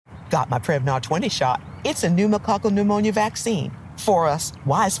Got my Prevnar 20 shot. It's a pneumococcal pneumonia vaccine. For us,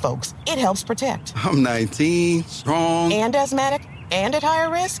 wise folks, it helps protect. I'm 19, strong. And asthmatic, and at higher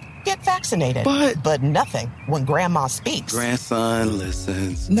risk. Get vaccinated. But nothing when grandma speaks. Grandson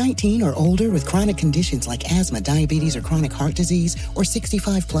listens. 19 or older with chronic conditions like asthma, diabetes, or chronic heart disease, or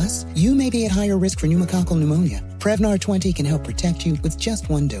 65 plus, you may be at higher risk for pneumococcal pneumonia. Prevnar 20 can help protect you with just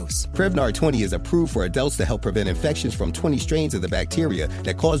one dose. Prevnar 20 is approved for adults to help prevent infections from 20 strains of the bacteria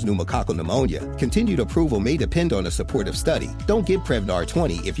that cause pneumococcal pneumonia. Continued approval may depend on a supportive study. Don't get Prevnar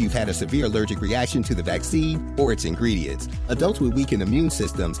 20 if you've had a severe allergic reaction to the vaccine or its ingredients. Adults with weakened immune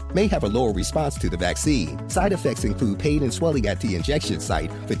systems may have a lower response to the vaccine. Side effects include pain and swelling at the injection site,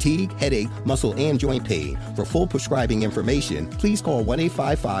 fatigue, headache, muscle, and joint pain. For full prescribing information, please call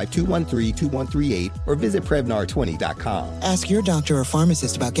 1-855-213-2138 or visit Prevnar20.com. Ask your doctor or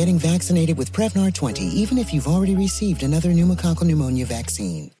pharmacist about getting vaccinated with Prevnar 20, even if you've already received another pneumococcal pneumonia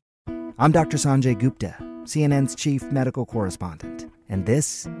vaccine. I'm Dr. Sanjay Gupta, CNN's chief medical correspondent, and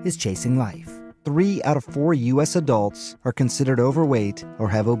this is Chasing Life. 3 out of 4 U.S. adults are considered overweight or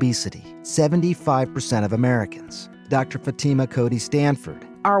have obesity. 75% of Americans. Dr. Fatima Cody Stanford.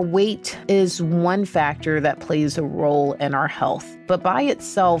 Our weight is one factor that plays a role in our health, but by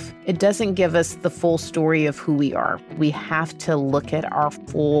itself, it doesn't give us the full story of who we are. We have to look at our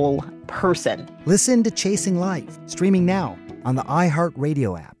full person. Listen to Chasing Life, streaming now on the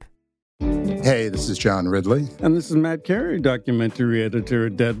iHeartRadio app. Hey, this is John Ridley. And this is Matt Carey, documentary editor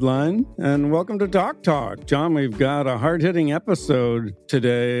at Deadline. And welcome to Doc Talk. John, we've got a hard-hitting episode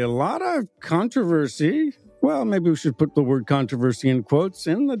today. A lot of controversy. Well, maybe we should put the word controversy in quotes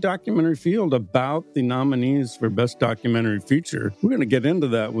in the documentary field about the nominees for Best Documentary Feature. We're going to get into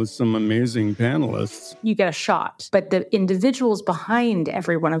that with some amazing panelists. You get a shot, but the individuals behind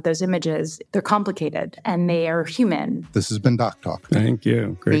every one of those images, they're complicated and they are human. This has been Doc Talk. Thank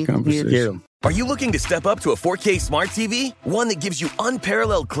you. Great conversation. Thank you. Are you looking to step up to a 4K smart TV? One that gives you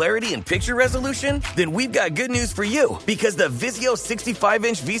unparalleled clarity and picture resolution? Then we've got good news for you, because the Vizio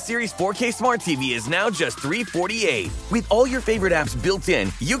 65-inch V-Series 4K smart TV is now just $348. With all your favorite apps built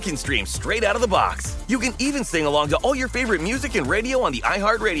in, you can stream straight out of the box. You can even sing along to all your favorite music and radio on the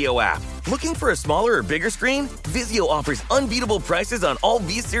iHeartRadio app. Looking for a smaller or bigger screen? Vizio offers unbeatable prices on all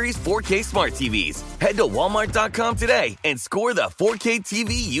V-Series 4K smart TVs. Head to Walmart.com today and score the 4K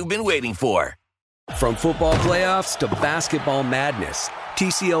TV you've been waiting for. From football playoffs to basketball madness,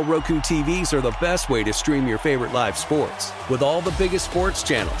 TCL Roku TVs are the best way to stream your favorite live sports. With all the biggest sports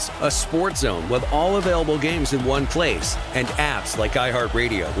channels, a sports zone with all available games in one place, and apps like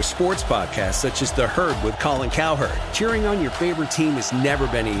iHeartRadio with sports podcasts such as The Herd with Colin Cowherd. Cheering on your favorite team has never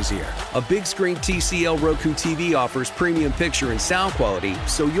been easier. A big screen TCL Roku TV offers premium picture and sound quality,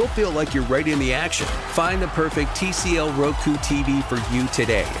 so you'll feel like you're right in the action. Find the perfect TCL Roku TV for you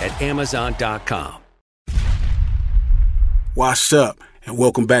today at Amazon.com. Wash up, and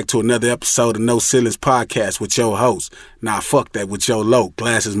welcome back to another episode of No Ceilings Podcast with your host. Nah, fuck that, with your low,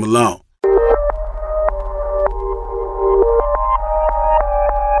 Glasses Malone.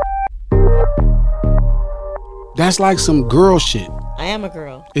 That's like some girl shit. I am a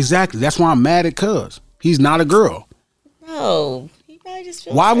girl. Exactly. That's why I'm mad at Cuz. He's not a girl. No, he probably just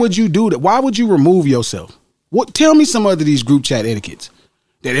feels Why would you do that? Why would you remove yourself? What? Tell me some other these group chat etiquettes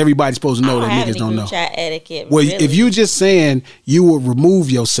that everybody's supposed to know that niggas don't know. Chat etiquette. Well, really. if you just saying you would remove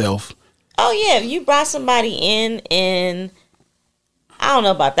yourself. Oh yeah, if you brought somebody in and I don't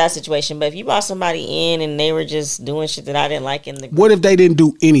know about that situation, but if you brought somebody in and they were just doing shit that I didn't like in the group. What if they didn't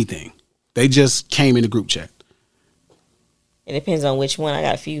do anything? They just came in the group chat. It depends on which one. I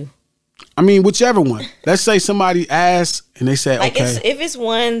got a few. I mean, whichever one. Let's say somebody asked and they said, like okay. If it's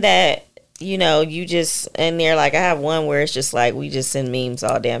one that, you know, you just in there, like I have one where it's just like we just send memes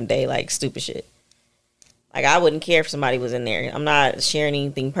all damn day, like stupid shit. Like I wouldn't care if somebody was in there. I'm not sharing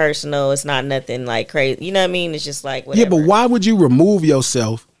anything personal. It's not nothing like crazy. You know what I mean? It's just like whatever. Yeah, but why would you remove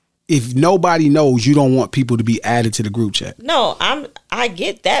yourself if nobody knows you don't want people to be added to the group chat? No, I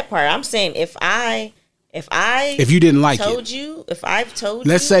get that part. I'm saying if you didn't like if I've told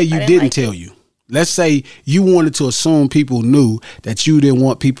you. Let's say you didn't tell you. Let's say you wanted to assume people knew that you didn't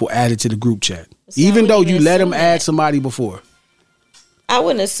want people added to the group chat. Even though you let them add somebody before. I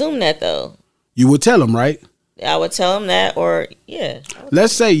wouldn't assume that though. You would tell them, right? I would tell them that, or yeah.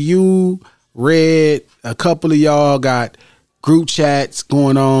 Let's say you read a couple of y'all got group chats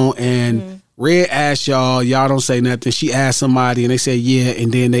going on and Red asked y'all don't say nothing. She asked somebody and they say yeah,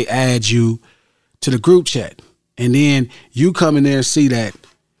 and then they add you to the group chat. And then you come in there and see that.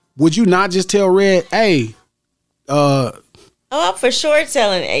 Would you not just tell Red, hey, Oh, I'm for sure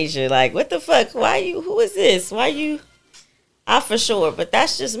telling Asia, like, what the fuck? Who is this? I I for sure, but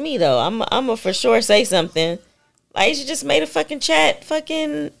that's just me though. I'm a for sure say something. Like she just made a fucking chat,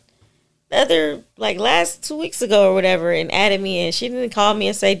 fucking other like last 2 weeks ago or whatever, and added me, and she didn't call me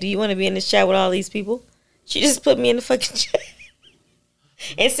and say, "Do you want to be in this chat with all these people?" She just put me in the fucking chat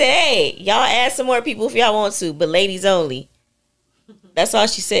and said, "Hey, y'all add some more people if y'all want to, but ladies only." That's all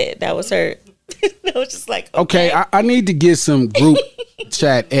she said. That was her. I was just like, okay, I need to get some group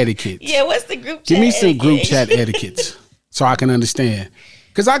chat etiquette. Yeah, what's the group chat? Give me some group chat etiquettes so I can understand.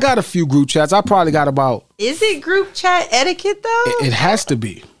 Because I got a few group chats. I probably got about. Is it group chat etiquette though? It has to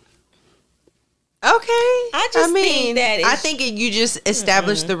be. Okay. I mean, I think you just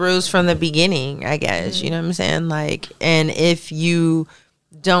establish the rules from the beginning, I guess. You know what I'm saying? Like, and if you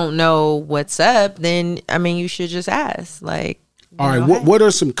don't know what's up, then I mean, you should just ask. Like, all right, what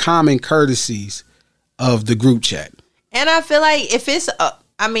are some common courtesies of the group chat? And I feel like if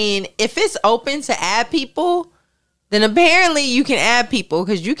it's open to add people, then apparently you can add people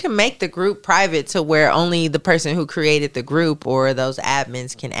because you can make the group private to where only the person who created the group or those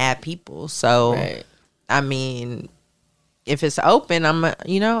admins can add people. So, right. I mean, if it's open, I'm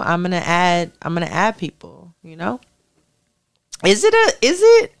gonna add people. You know, is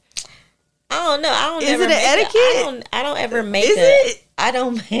it? I don't know. I don't. Is it an etiquette? I don't ever make. I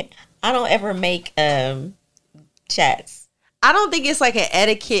don't ever make chats. I don't think it's like an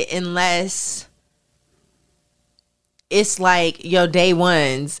etiquette unless it's like your day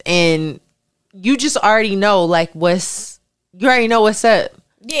ones and you just already know like what's up.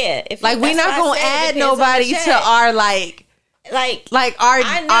 Yeah, we're not gonna add nobody to our like our.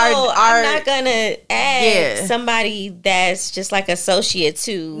 I know I'm not gonna add somebody that's just like associate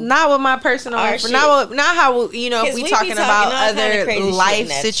to. Not with my personal. Not how if we talking about other life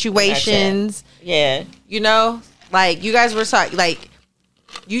situations. Yeah, like you guys were talking like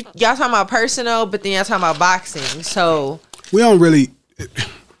y'all talking about personal, but then y'all talking about boxing. So we don't really.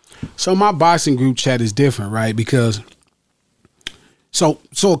 So my boxing group chat is different, right? Because. So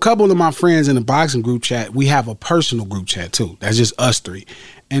a couple of my friends in the boxing group chat, we have a personal group chat too. That's just us three.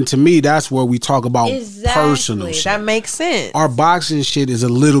 And to me, that's where we talk about personal shit. That makes sense. Our boxing shit is a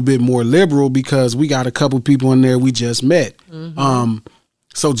little bit more liberal because we got a couple people in there we just met. Mm-hmm.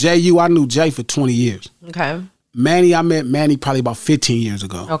 So J.U., I knew Jay for 20 years. Okay. Manny, I met Manny probably about 15 years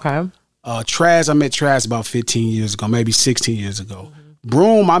ago. Okay. Traz, I met Traz about 15 years ago, maybe 16 years ago. Mm-hmm.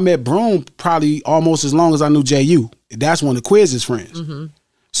 Broom, I met Broom probably almost as long as I knew J.U. That's one of Quiz's friends. Mm-hmm.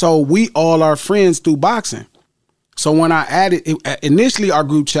 So we all are friends through boxing. So when I added, initially our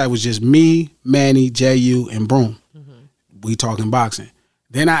group chat was just me, Manny, J.U., and Broom. Mm-hmm. We talking boxing.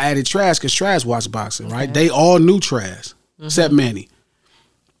 Then I added Traz because Traz watched boxing, right? Okay. They all knew Traz, except Manny.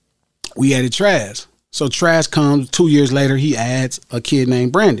 We added Traz. So Traz comes 2 years later, he adds a kid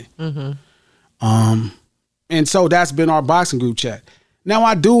named Brandon. Mm-hmm. And so that's been our boxing group chat. Now,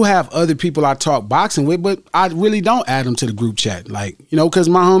 I do have other people I talk boxing with, but I really don't add them to the group chat, because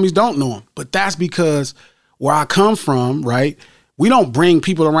my homies don't know them. But that's because where I come from, right, we don't bring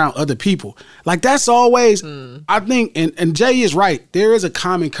people around other people. Like, that's always, I think, and Jay is right, there is a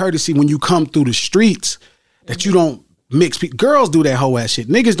common courtesy when you come through the streets that you don't mix people. Girls do that whole ass shit.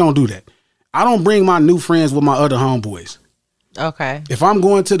 Niggas don't do that. I don't bring my new friends with my other homeboys. Okay. If I'm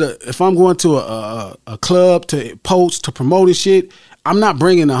going to a club to post to promote and shit, I'm not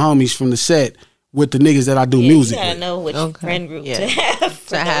bringing the homies from the set with the niggas that I do music with. You gotta know which friend group to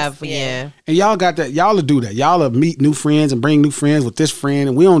have. And y'all got that. Y'all will do that. Y'all will meet new friends and bring new friends with this friend,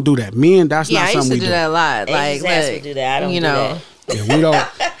 and we don't do that. Men, that's not something we do. I used to do that a lot. Like, do that. I don't do that. Yeah, we don't.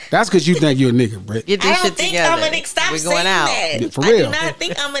 That's because you think you're a nigga, Britt. Get this shit together. I'm a nigga. Stop saying that. For real. I do not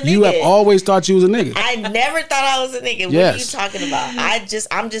think I'm a nigga. You have always thought you was a nigga. I never thought I was a nigga. Yes. What are you talking about?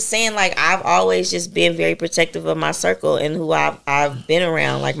 I'm just saying, like, I've always just been very protective of my circle and who I've been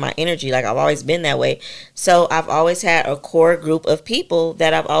around, like my energy. Like, I've always been that way. So I've always had a core group of people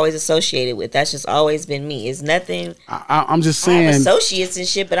that I've always associated with. That's just always been me. It's nothing. I'm just saying. I have associates and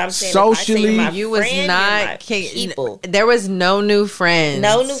shit, but I'm saying socially, you was not people. There was no new friends.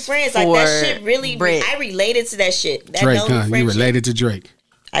 No new friends. Like, that shit really, I related to that shit. That Drake, you related to Drake.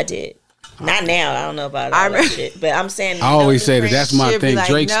 I did. Not now. I don't know about all that shit. But I'm saying, I always say that's my thing. Like,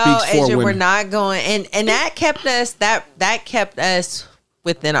 Drake speaks for women. We're not going, and that kept us that kept us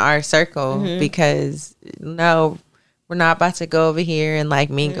within our circle because we're not about to go over here and like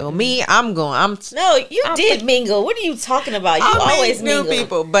mingle. Me, I'm going. No, you did mingle. What are you talking about? You always mingle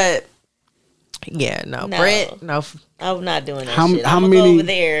people, but. Yeah, no. Brett, no. I'm not doing that shit. I'm gonna go over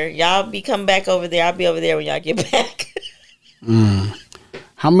there. Y'all be coming back over there. I'll be over there when y'all get back.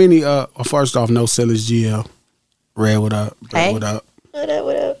 How many, first off, no sellers GL. Red, what up? Brett, hey. What up? What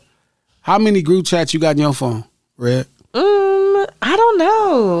up? How many group chats you got in your phone, Red? I don't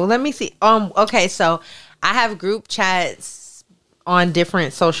know. Let me see. Okay, so I have group chats on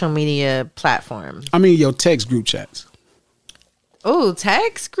different social media platforms. I mean, your text group chats. Oh,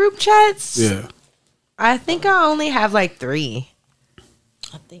 text group chats? Yeah. I think I only have like 3.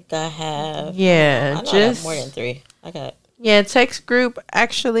 I think I have. Yeah, I know I have more than 3. I got. Yeah, text group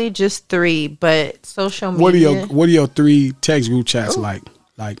actually just 3, but social media. What are your 3 text group chats like?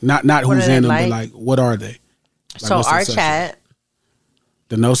 Like not who's in them, but like what are they? Like, so our chat,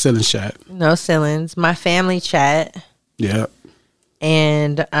 the no ceilings chat, no ceilings, my family chat. Yeah.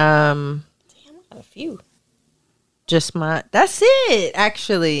 And damn, I got a few. Just that's it.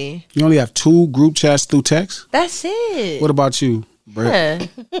 Actually, you only have 2 group chats through text. That's it. What about you, Brett?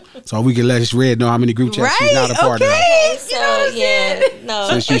 Yeah. So we can let Red know how many group chats she's not a part of. No.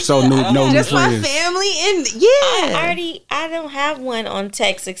 Since she's so new just my friends. family and I don't have one on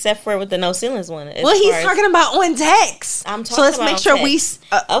text except for with the no ceilings one. Well, he's talking about on text. I'm talking so let's about make on sure text.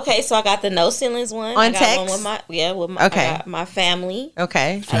 Okay, so I got the no ceilings one on I got text. One with my I got my family.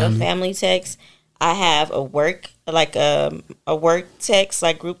 Okay, I have a family text. I have a work a work text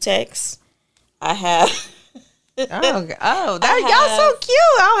like group text. I have. That y'all so cute.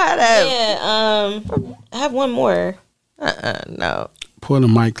 I'll have that. Yeah. I have one more. No. Pull the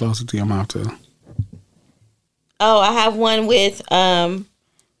mic closer to your mouth too. Oh, I have one with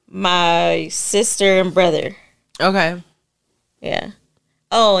my sister and brother. Okay. Yeah.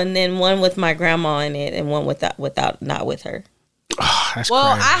 Oh, and then one with my grandma in it, and one without not with her. Oh, that's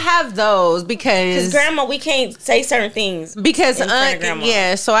well, crazy. I have those because grandma, we can't say certain things because in front of grandma.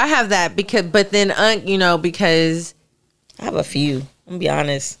 Yeah, so I have that but then because I have a few. I'm gonna be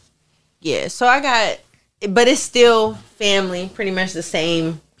honest. Yeah, so I got, but it's still family, pretty much the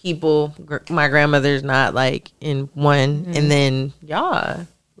same people. My grandmother's not like in one, and then y'all.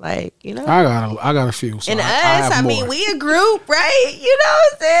 Like, you know, I got a few. So and I mean, we a group, right? You know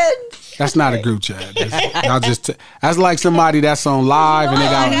what I'm saying? That's not a group chat. That's like somebody that's on live and they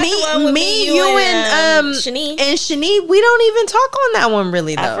got me, you and Shani. We don't even talk on that one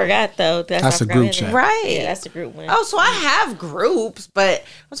really. Though I forgot though. That's a group chat, right? Yeah, that's the group one. Oh, so I have groups, but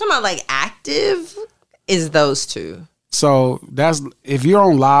I'm talking about like active. Is those 2? So that's if you're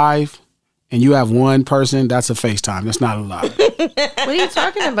on live. And you have one person, that's a FaceTime. That's not a live. What are you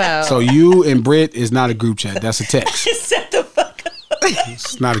talking about? So you and Britt is not a group chat. That's a text. Shut the fuck up.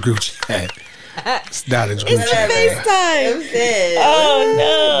 It's not a group chat. It's not a group it's chat. FaceTime. Oh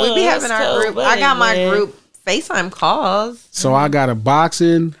no. We be having our group. I got my group FaceTime calls. So I got a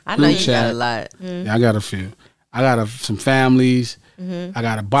boxing I know group you chat. got a lot. Yeah, I got a few. I got some families. I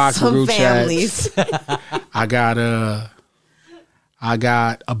got a boxing Some group families. chat. I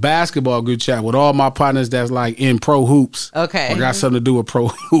got a basketball group chat with all my partners that's like in pro hoops. Okay. Or got something to do with pro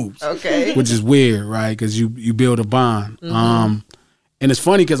hoops. Okay. Which is weird, right? Because you build a bond. And it's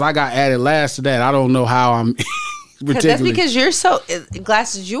funny because I got added last to that. I don't know how I'm That's because you're so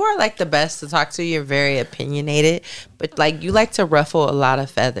Glasses. You are like the best to talk to. You're very opinionated, but like you like to ruffle a lot of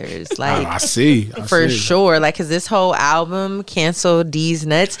feathers. Like I see for sure. Like because this whole album canceled D's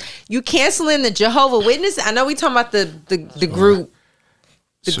nuts. You canceling the Jehovah Witness. I know we talking about the group.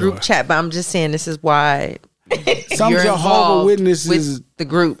 Group chat, but I'm just saying this is why some Jehovah Witnesses with the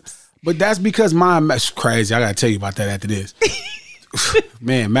groups. But that's because that's crazy. I gotta tell you about that after this.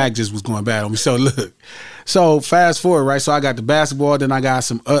 Man, Mac just was going bad on me. So look, fast forward, right? So I got the basketball, then I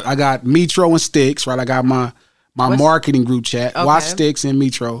got I got Metro and Sticks, right? I got my marketing group chat, Watch Sticks and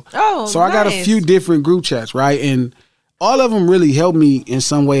Metro. Oh, so I got a few different group chats, right? And all of them really helped me in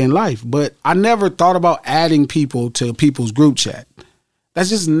some way in life. But I never thought about adding people to people's group chat. That's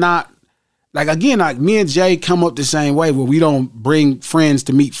just not like, again, like me and Jay come up the same way where we don't bring friends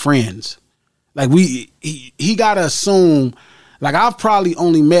to meet friends. Like he got to assume, like I've probably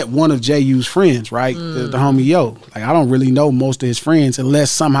only met one of J.U.'s friends, right? The homie Yo. Like I don't really know most of his friends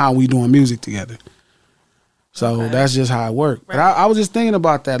unless somehow we doing music together. So that's just how it worked. Right. But I was just thinking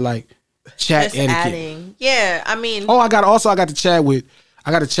about that, like chat just etiquette. Adding. Yeah, I mean. Oh, I got to chat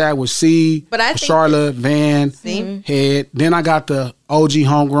with C, but I think Charlotte, Van, Head. Then I got the OG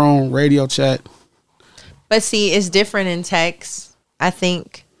homegrown radio chat. But see, it's different in text. I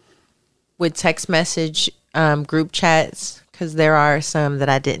think with text message group chats, because there are some that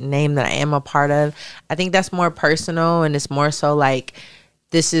I didn't name that I am a part of. I think that's more personal, and it's more so like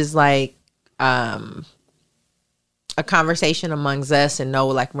this is like a conversation amongst us, and no,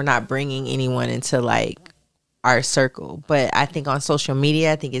 like we're not bringing anyone into like our circle. But I think on social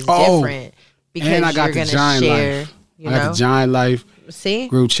media, I think it's different because and I got you're the gonna share. Life. I got the Giant Life See?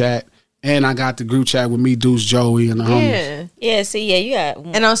 group chat. And I got the group chat with me, Deuce, Joey, and the homies. Yeah, see, yeah, you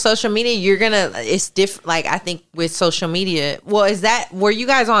got. And on social media, it's different. Like, I think with social media, well, were you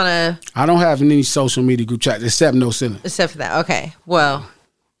guys on a. I don't have any social media group chat except No Ceiling. Except for that. Okay. Well.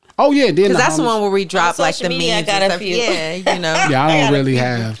 Oh, yeah. Because that's the one where we drop like the memes I got and a stuff. few. Yeah, you know. Yeah, I don't really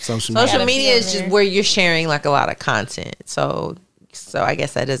have social media. Social media is just where you're sharing like a lot of content. So I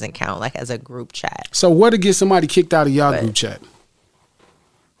guess that doesn't count like as a group chat. So what to get somebody kicked out of y'all group chat?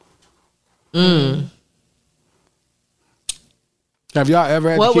 Have y'all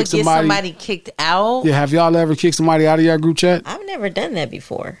ever had to kick somebody? What would get somebody kicked out? Yeah, have y'all ever kicked somebody out of your group chat? I've never done that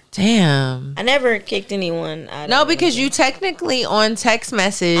before. Damn. I never kicked anyone out. No, because you technically on text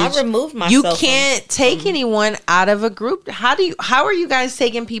message. I removed myself. You can't take anyone out of a group. How are you guys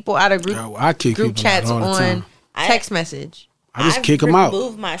taking people out of group? I kick group people chats out all the on time. text message. I just kick them out.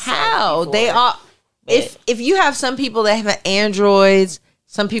 How they are? If you have some people that have Androids,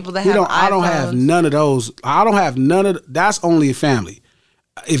 some people that have iPhones. I don't have none of those. I don't have none of. That's only a family.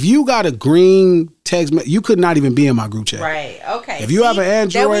 If you got a green text, you could not even be in my group chat. Right. Okay. If you have an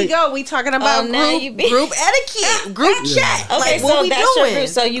Android, there we go. We talking about group etiquette, group chat. Okay, like, so what we that's doing? your group.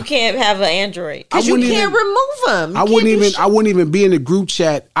 So you can't have an Android because you can't remove them. I wouldn't even be in the group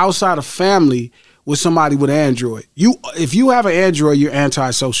chat outside of family with somebody with Android. If you have an Android, you're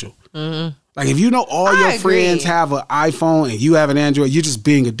antisocial. Mm-hmm. Like if you know all your friends have an iPhone and you have an Android, you're just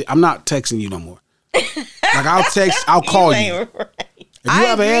being I'm not texting you no more. Like I'll call you. If you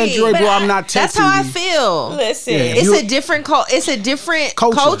have an Android, bro, I'm not texting you. That's how I feel. Listen, it's a different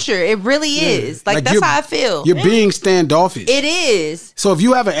culture. It really is. Like that's how I feel. You're being standoffish. It is. So if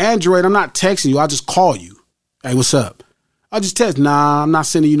you have an Android, I'm not texting you. I'll just call you. Hey, what's up? I'll just text. Nah, I'm not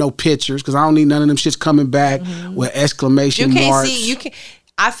sending you no pictures because I don't need none of them shits coming back with exclamation marks.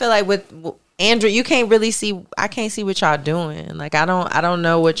 I feel like with Android, you can't really see. I can't see what y'all doing. Like I don't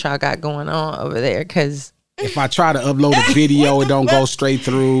know what y'all got going on over there because. If I try to upload a video, it don't go straight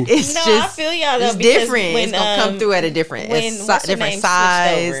through. I feel y'all though. It's different. It's gonna come through at a different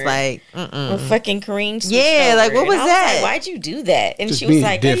size. Like, when fucking Kareem. Yeah, like what was that? Like, why'd you do that? And just she was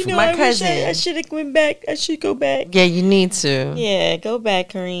like, different. My cousin. I should have went back. I should go back. Yeah, you need to. Yeah, go back,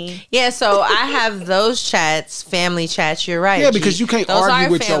 Kareem. Yeah, so I have those chats, family chats. You're right. Yeah, because you can't argue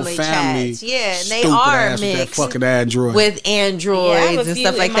with your family. Chats. Yeah, and they are mixed with that fucking Android with Androids and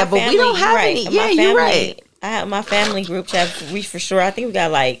stuff like that. But we don't have any. Yeah, you're right. I have my family group chat. We for sure. I think we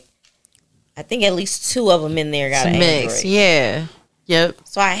got at least 2 of them in there got an mix. Android. Yeah. Yep.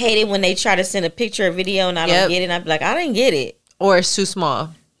 So I hate it when they try to send a picture or video and I don't get it. And I be like, I didn't get it, or it's too small.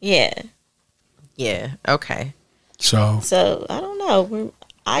 Yeah. Yeah. Okay. So I don't know.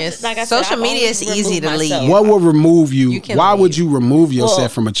 Social media is easy to leave. What would remove you? Why would you remove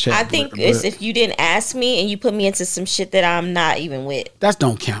yourself from a chat? I think it's if you didn't ask me and you put me into some shit that I'm not even with. That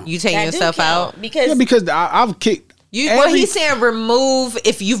don't count. You take yourself out because I've kicked. He's saying remove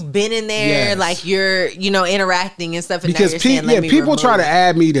if you've been in there, like you're interacting and stuff. And because people try to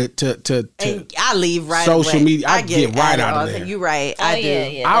add me to and I leave right social away. media. I get right out of there. You're right. I do.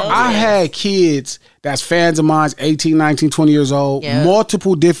 Yeah, I had kids that's fans of mine, 18, 19, 20 years old,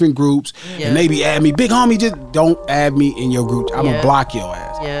 multiple different groups, and they be adding me. Big homie, just don't add me in your group. I'm gonna block your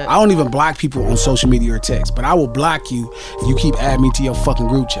ass. I don't even block people on social media or text, but I will block you if you keep adding me to your fucking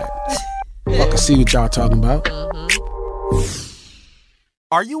group chat. Fucking see what y'all talking about.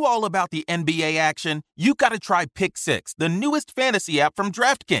 Are you all about the NBA action? You gotta try Pick 6, the newest fantasy app from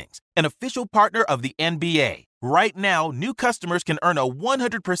DraftKings, an official partner of the NBA. Right now, new customers can earn a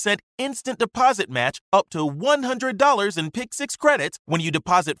 100% instant deposit match up to $100 in Pick 6 credits when you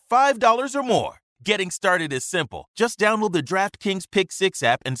deposit $5 or more. Getting started is simple. Just download the DraftKings Pick 6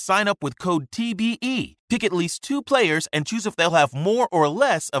 app and sign up with code TBE. Pick at least 2 players and choose if they'll have more or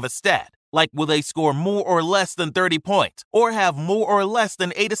less of a stat. Like, will they score more or less than 30 points? Or have more or less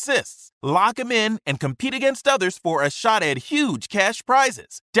than 8 assists? Lock them in and compete against others for a shot at huge cash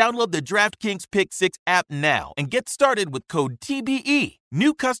prizes. Download the DraftKings Pick 6 app now and get started with code TBE.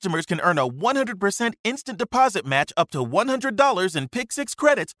 New customers can earn a 100% instant deposit match up to $100 in Pick 6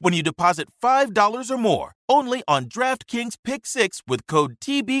 credits when you deposit $5 or more. Only on DraftKings Pick 6 with code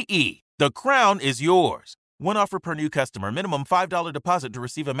TBE. The crown is yours. One offer per new customer. Minimum $5 deposit to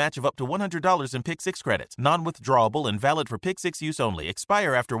receive a match of up to $100 in Pick 6 credits. Non-withdrawable and valid for Pick 6 use only.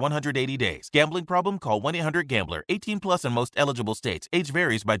 Expire after 180 days. Gambling problem? Call 1-800-GAMBLER. 18 plus in most eligible states. Age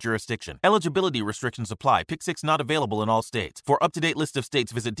varies by jurisdiction. Eligibility restrictions apply. Pick 6 not available in all states. For up-to-date list of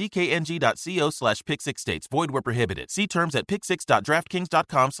states, visit dkng.co/pick6states. Void where prohibited. See terms at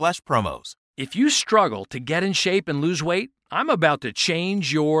pick6.draftkings.com/promos. If you struggle to get in shape and lose weight, I'm about to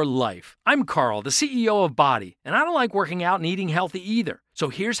change your life. I'm Carl, the CEO of Body, and I don't like working out and eating healthy either. So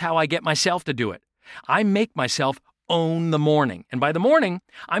here's how I get myself to do it. I make myself own the morning. And by the morning,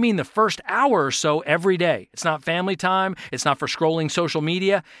 I mean the first hour or so every day. It's not family time. It's not for scrolling social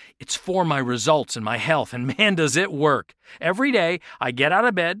media. It's for my results and my health. And man, does it work. Every day, I get out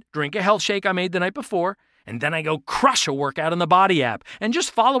of bed, drink a health shake I made the night before, and then I go crush a workout in the Body app and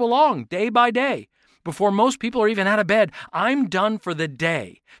just follow along day by day. Before most people are even out of bed, I'm done for the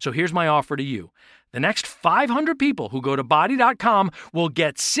day. So here's my offer to you. The next 500 people who go to Body.com will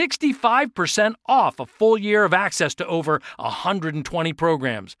get 65% off a full year of access to over 120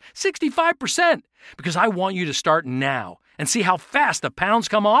 programs. 65%! Because I want you to start now and see how fast the pounds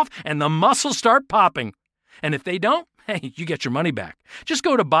come off and the muscles start popping. And if they don't, hey, you get your money back. Just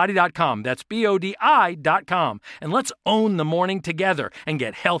go to Body.com, that's BODI.com, and let's own the morning together and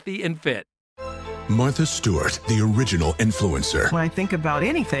get healthy and fit. Martha Stewart, the original influencer. When I think about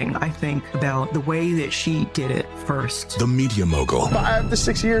anything, I think about the way that she did it first. The media mogul. 5 to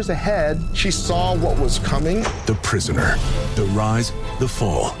 6 years ahead, she saw what was coming. The prisoner. The rise, the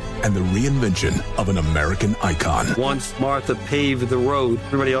fall, and the reinvention of an American icon. Once Martha paved the road,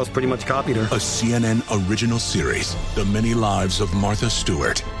 everybody else pretty much copied her. A CNN original series, The Many Lives of Martha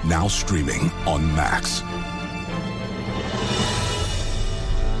Stewart, now streaming on Max.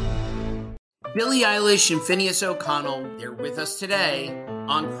 Billie Eilish and Phineas O'Connell, they're with us today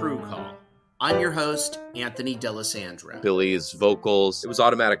on Crew Call. I'm your host, Anthony D'Alessandro. Billie's vocals, it was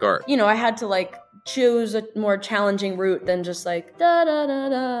automatic art. You know, I had to choose a more challenging route than just da da da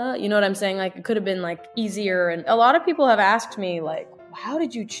da. You know what I'm saying? It could have been easier. And a lot of people have asked me how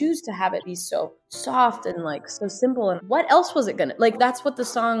did you choose to have it be so soft and so simple? And what else was it gonna that's what the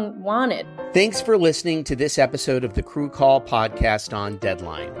song wanted. Thanks for listening to this episode of the Crew Call podcast on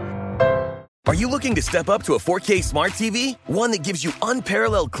Deadline. Are you looking to step up to a 4K smart TV? One that gives you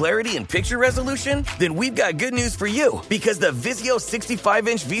unparalleled clarity and picture resolution? Then we've got good news for you, because the Vizio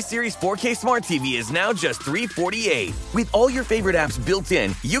 65-inch V-Series 4K smart TV is now just $348. With all your favorite apps built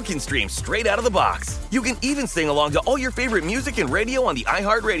in, you can stream straight out of the box. You can even sing along to all your favorite music and radio on the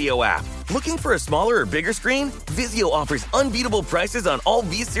iHeartRadio app. Looking for a smaller or bigger screen? Vizio offers unbeatable prices on all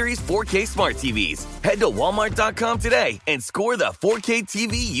V-Series 4K smart TVs. Head to Walmart.com today and score the 4K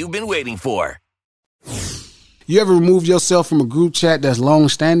TV you've been waiting for. You ever remove yourself from a group chat that's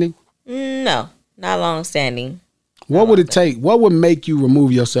long-standing? No, not long-standing. What would it take? What would make you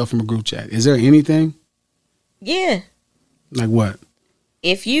remove yourself from a group chat? Is there anything? Yeah. Like what?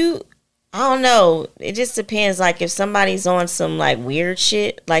 If you, I don't know. It just depends. If somebody's on some weird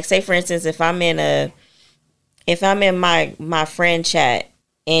shit. Say for instance, if I'm in my friend chat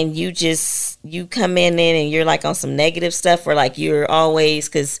and you come in and you're on some negative stuff, or you're always,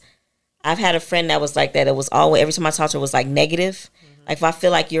 because I've had a friend that was like that. It was always, every time I talked to her, was negative. If I feel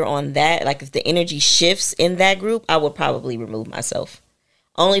like you're on that, if the energy shifts in that group, I would probably remove myself.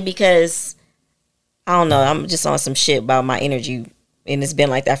 Only because, I don't know, I'm just on some shit about my energy. And it's been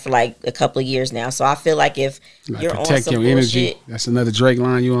like that for a couple of years now. So I feel like if you're on some protect your bullshit, energy. That's another Drake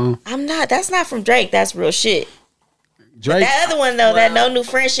line you on. I'm not. That's not from Drake. That's real shit. Drake. But that other one though, that no new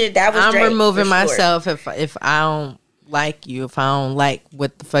friend shit, that was Drake. I'm removing for myself if I don't like you, if I don't like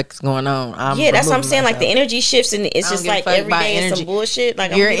what the fuck is going on. That's what I'm saying. The energy shifts, and it's just every day is some bullshit.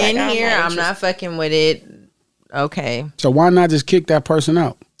 You're in here, I'm not fucking with it. Okay. So why not just kick that person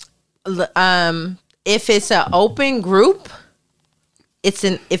out? If it's an open group, if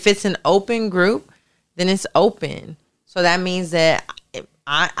it's an open group, then it's open. So that means that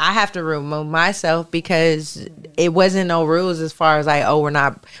I have to remove myself, because it wasn't no rules as far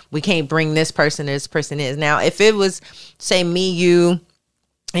as we can't bring this person. This person is. Now, if it was, say, me, you,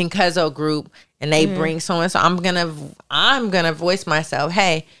 and Cuzzo group, and they bring someone, so I'm gonna voice myself.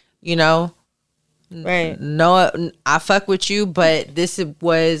 Hey, right? No, I fuck with you, but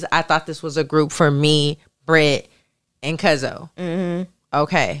I thought this was a group for me, Britt, and Cuzzo. Mm-hmm.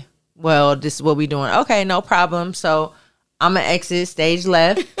 Okay, well, this is what we doing. Okay, no problem. So I'm going to exit stage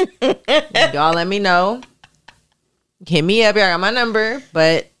left. Y'all let me know. Hit me up. Y'all got my number.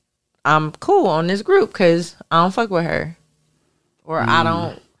 But I'm cool on this group because I don't fuck with her. Or I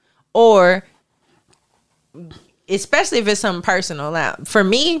don't. Or especially if it's something personal. For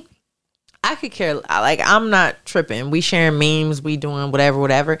me, I could care. I'm not tripping. We sharing memes. We doing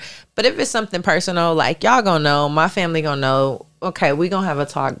whatever. But if it's something personal, y'all gonna know. My family gonna know. Okay, we gonna have a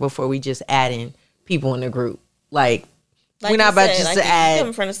talk before we just add in people in the group. We're not about just to add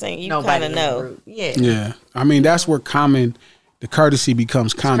in front of saying you nobody kind of know. Yeah. Yeah. I mean, that's where the courtesy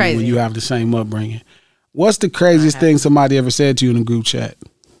becomes common when you have the same upbringing. What's the craziest thing somebody ever said to you in a group chat?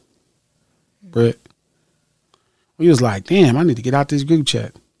 Britt? We was like, damn, I need to get out this group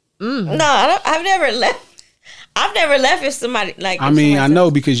chat. No, I've never left. I've never left if somebody like. I mean, I know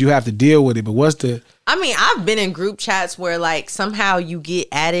because you have to deal with it, but what's the? I mean, I've been in group chats where like somehow you get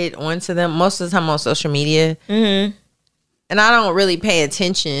added onto them. Most of the time on social media, and I don't really pay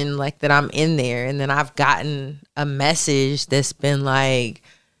attention like that I'm in there, and then I've gotten a message that's been like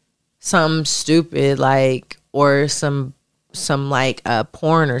something stupid, like or some like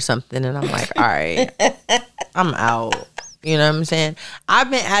porn or something, and I'm like, all right, I'm out. You know what I'm saying? I've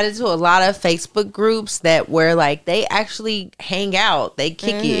been added to a lot of Facebook groups that where like they actually hang out, they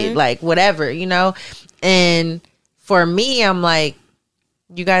kick it, like whatever, you know? And for me, I'm like,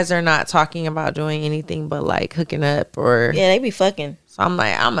 you guys are not talking about doing anything but like hooking up or yeah, they be fucking. So I'm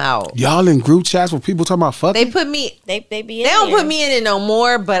like, I'm out. Y'all in group chats where people talking about fucking? They put me. They be. In they don't there. put me in it no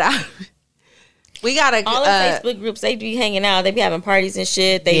more. But we gotta. All the Facebook groups, they be hanging out. They be having parties and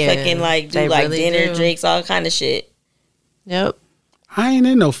shit. They fucking like do like really dinner, drinks, all kind of shit. Yep. I ain't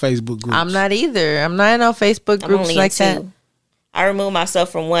in no Facebook groups. I'm not either. I'm not in no Facebook groups like that. I removed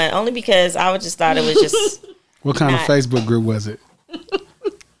myself from one only because I just thought it was just. What kind of Facebook group was it?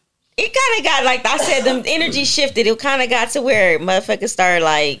 It kind of got like I said, the energy shifted. It kind of got to where motherfuckers started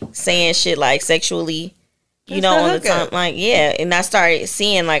like saying shit like sexually, you know, on the time, like yeah. And I started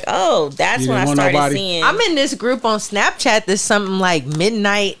seeing like, oh, that's when I started seeing. I'm in this group on Snapchat. That's something like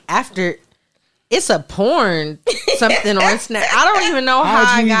midnight after. It's a porn something on Snap. I don't even know how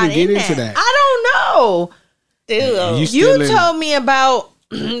I got into that. I don't know, dude. You told me about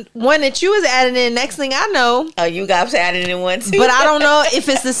one that you was adding in. Next thing I know, you got added in one too. But I don't know if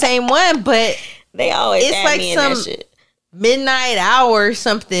it's the same one. But they always it's add like me in some that shit. midnight hour or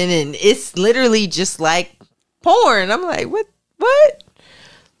something, and it's literally just like porn. I'm like, what?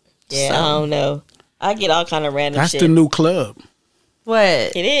 Yeah, I don't know. I get all kind of random. That's shit. the new club. What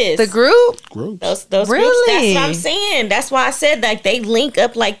it is? The group? Those really? groups. That's what I'm saying. That's why I said like they link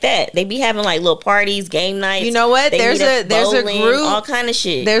up like that. They be having like little parties, game nights. You know what? They There's a group, all kind of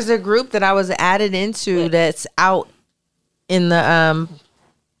shit. There's a group that I was added into that's out in the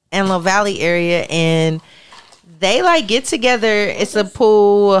Antelope Valley area, and they like get together. It's a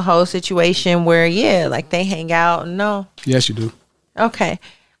pool, a whole situation where like they hang out. No, yes, you do. Okay,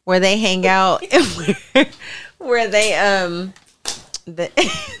 where they hang out, where they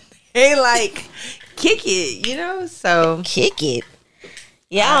they like kick it, you know? So kick it.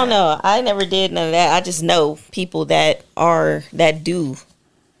 Yeah, I don't know. I never did none of that. I just know people that do.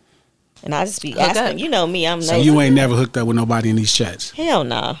 And I just be asking. You know me, I'm so you ain't never hooked up with nobody in these chats? Hell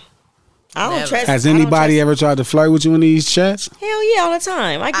nah. I don't trust. Has anybody ever tried to flirt with you in these chats? Hell yeah, all the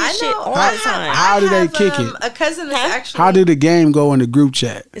time. I get shit all the time. How do they kick it? A cousin is actually. How did the game go in the group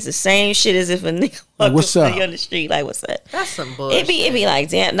chat? It's the same shit as if a nigga like, what's up on the street. Like, what's up? That's some bullshit. It be like,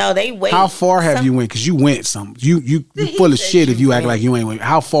 damn. No, they wait. How far have you went? Because you went some. You full of shit if you act like you ain't went.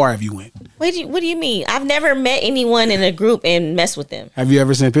 How far have you went? What do you mean? I've never met anyone in a group and messed with them. Have you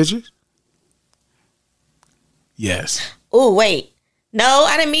ever sent pictures? Yes. Oh wait, no,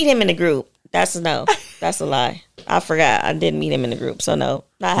 I didn't meet him in the group. That's a lie. I forgot. I didn't meet him in the group. So no,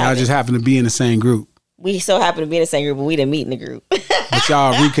 y'all just happened to be in the same group. We so happened to be in the same group, but we didn't meet in the group. But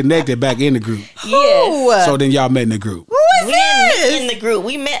y'all reconnected back in the group. Yes. So then y'all met in the group. We didn't meet in the group.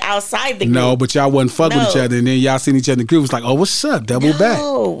 We met outside the group. No, but y'all wasn't fucking with each other, and then y'all seen each other in the group. It's like, oh, what's up? Double back.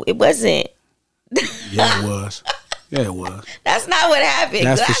 No, it wasn't. Yeah, it was. Yeah, it was. That's not what happened.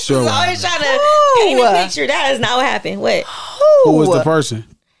 That's for sure. I was always trying to paint a picture. That is not what happened. What? Who was the person?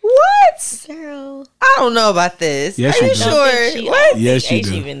 What? Girl. I don't know about this. Yes, Are you you do. sure? What? Yes, you Age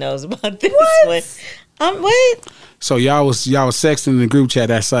do. even knows about this What? one. What? So y'all was sexting in the group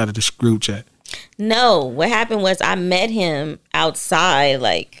chat outside of the group chat. No, what happened was I met him outside,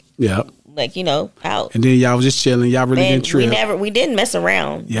 like you know, out. And then y'all was just chilling. Y'all really didn't trip. We didn't mess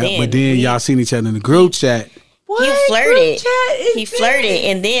around. Yeah, but then y'all seen each other in the group chat. What? He flirted. He flirted,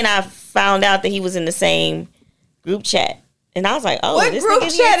 and then I found out that he was in the same group chat. And I was like, oh, what this group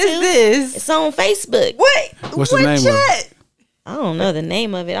nigga's chat here is too? this? It's on Facebook. What? What's the name of it? I don't know the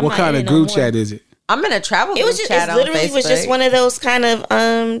name of it. What kind of group chat is it? I'm in a travel It was group just chat it on literally Facebook. was just one of those kind of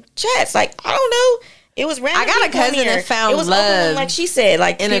chats. Like, I don't know. It was random. I got a people in cousin there. that found it was love open, like she said,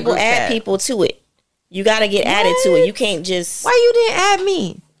 like in a people group add chat. people to it. You got to get added to it. You can't just. Why you didn't add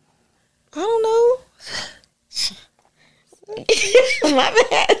me? I don't know. My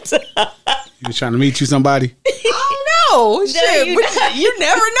bad. You was trying to meet you somebody? I don't know. Shit, you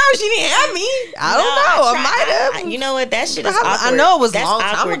never know. She didn't have me. I don't know. I might have. You know what? That shit is awkward. I know it was a That's long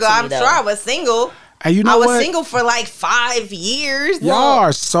time awkward ago. to me, I'm though. sure I was single. Hey, you know I was what? single for like 5 years. Y'all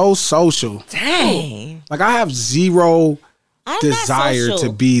are so social. Dang. Like I have zero desire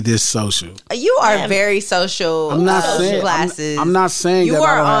to be this social. You are very social. I'm not saying glasses. I'm not saying You that I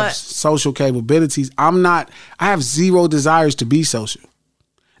are don't have social capabilities. I have zero desires to be social.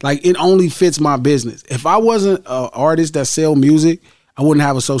 Like, it only fits my business. If I wasn't an artist that sell music, I wouldn't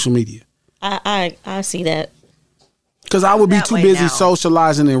have a social media. I see that. Because I would be too busy now.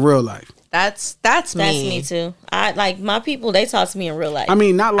 socializing in real life. That's me. That's me too. I like my people. They talk to me in real life. I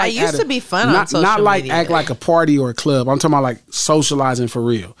mean, not like I used to be fun on social not like media. act like a party or a club. I'm talking about like socializing for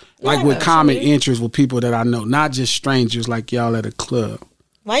real, like with common interests with people that I know, not just strangers like y'all at a club.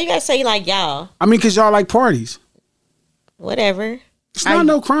 Why you gotta say like y'all? I mean, because y'all like parties. Whatever. It's not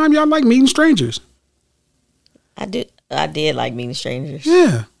no crime. Y'all like meeting strangers. I did like meeting strangers.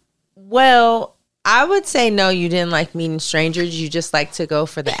 Yeah. Well, I would say no, you didn't like meeting strangers. You just like to go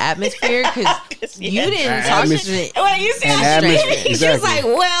for the atmosphere because you didn't talk to me. Well, you see how atmosphere, she was exactly. like,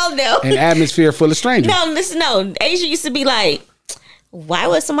 well, no. An atmosphere full of strangers. No, listen, no. Asia used to be like, why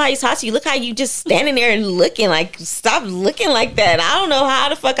would somebody talk to you? Look how you just standing there and looking like, stop looking like that. I don't know how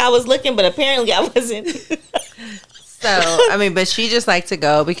the fuck I was looking, but apparently I wasn't. So, I mean, but she just liked to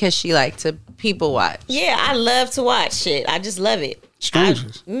go because she liked to people watch. Yeah, I love to watch shit. I just love it.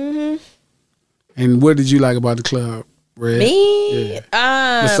 Strangers. Mm-hmm. And what did you like about the club, Red? Me?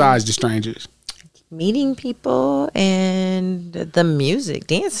 Yeah. Besides the strangers. Meeting people and the music,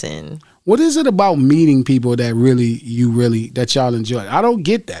 dancing. What is it about meeting people that that y'all enjoy? I don't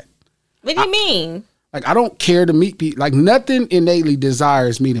get that. What do you mean? Like, I don't care to meet people. Like, nothing innately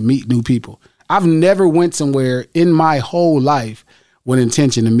desires me to meet new people. I've never went somewhere in my whole life with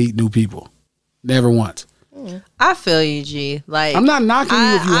intention to meet new people. Never once. I feel you, G. Like, I'm not knocking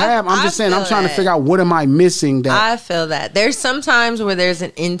you if you have. I'm just saying I'm trying to figure out what am I missing that I feel that. There's some times where there's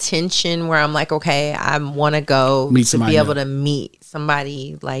an intention where I'm like, okay, I want to go Meet to somebody be able new. to meet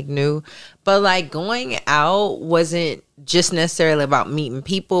somebody like new. But like going out wasn't just necessarily about meeting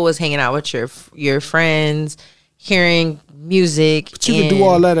people. It was hanging out with your friends, hearing music. But you can do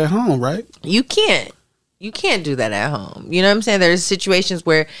all that at home, right? You can't. You can't do that at home. You know what I'm saying? There's situations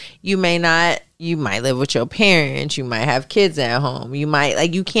where you might live with your parents. You might have kids at home. You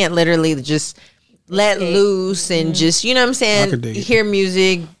might, you can't literally just let loose and just, you know what I'm saying? Hear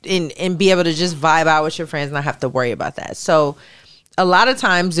music and be able to just vibe out with your friends and not have to worry about that. So a lot of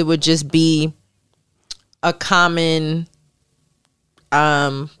times it would just be a common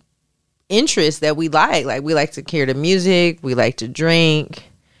interest that we like. Like, we like to hear the music. We like to drink.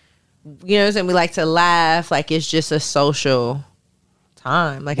 You know what I'm saying? We like to laugh. Like, it's just a social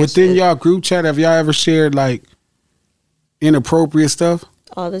time. Like, within y'all group chat, have y'all ever shared like inappropriate stuff?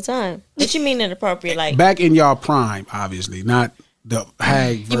 All the time. What you mean inappropriate? Like, Back in y'all prime, obviously, not the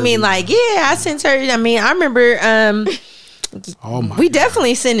hag version. you mean like, yeah, I sent her. I mean, I remember we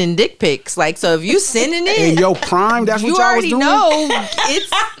definitely sending dick pics. Like, so if you sending it in your prime, that's what you y'all was already doing? know.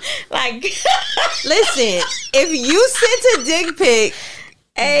 It's like, listen, if you sent a dick pic,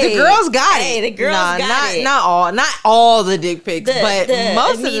 the girls got it. The girls got it. Not all the dick pics, but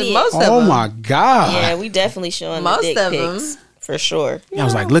most of them. Oh my God. Yeah, we definitely showing Most the dick of pics. them. For sure. I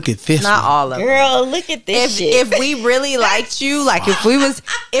was like, look at this. Not one. all of them. Girl, look at this shit. If we really liked you, like if we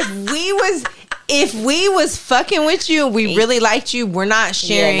was fucking with you and we really liked you, we're not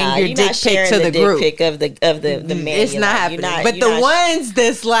sharing your dick pic to the group. Dick pic of the man. It's not happening. But the ones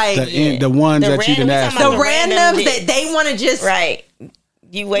that's like the ones that you didn't ask for. the randoms that they want to just right.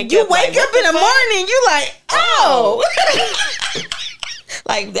 You wake up like, in the morning, you like, oh.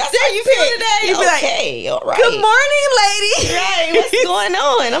 Like, that's how you feel today? You be okay, all right. Good morning, lady. Right, what's going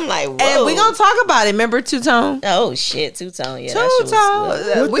on? I'm like, whoa. And we gonna talk about it. Remember Two-Tone? Oh, shit, Two-Tone. Yeah,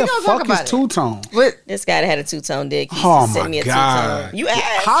 Two-Tone. What the fuck is Two-Tone? This guy that had a Two-Tone dick. He Oh, sent my me a God. Two-Tone. You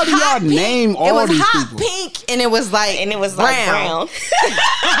asked. How do y'all name all it was these hot people? pink and it was like brown.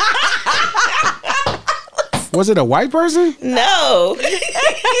 Was it a white person? No. No.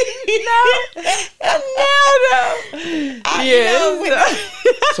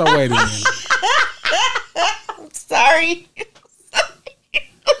 So wait a minute. I'm sorry.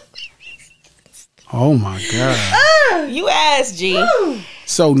 Oh my God. You asked, G.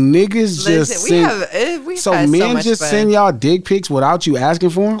 So niggas just send. So men just send y'all dick pics without you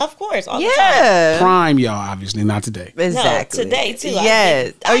asking for them? Of course, all the time. Prime y'all, obviously, not today. Exactly. No, today too.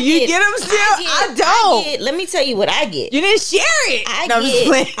 Yes. You get them still? I don't. Let me tell you what I get. You didn't share it.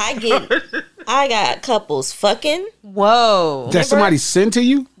 I got couples fucking. Whoa. That somebody sent to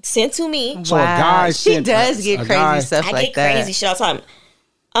you? Sent to me. So a guy She sent does get crazy stuff like that. I get crazy shit all the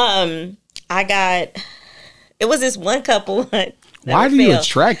time. It was this one couple. Why do you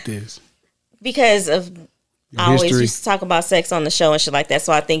attract this? Because of I always used to talk about sex on the show and shit like that.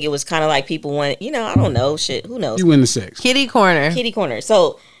 So I think it was kind of like people want, I don't know, shit. Who knows? You win the sex. Kitty corner.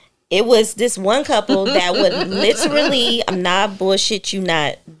 So it was this one couple that would literally, I'm not bullshit you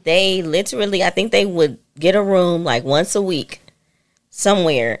not. They literally, I think they would get a room like once a week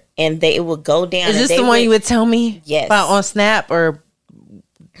somewhere, and it would go down. Is this the one you would tell me? Yes. About on Snap or?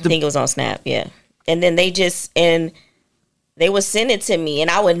 I think it was on Snap, yeah. And then they would send it to me,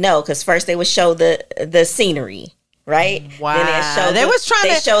 and I would know because first they would show the scenery, right? Wow. Then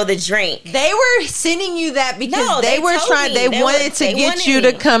they show the drink. They were sending you that because they wanted to get you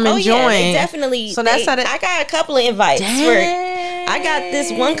me to come and join. Yeah, they definitely. So that's how I got a couple of invites. I got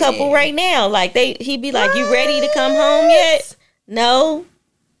this one couple right now. Like he'd be like, "You ready to come home yet?" No.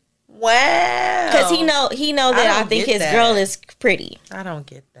 Wow. Because he know that I think his girl is pretty. I don't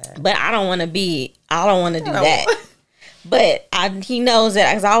get that. But I don't want to do that. But he knows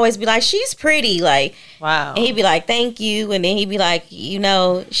that, because I always be like, she's pretty, like, wow. And he'd be like, thank you, and then he'd be like,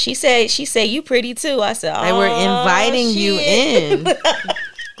 she said you pretty too. I said, they were inviting you in.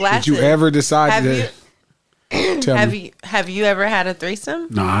 Did you ever decide to have you ever had a threesome?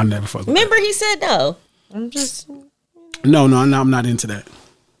 No, I never fucked with Remember, he said no. No, I'm not into that.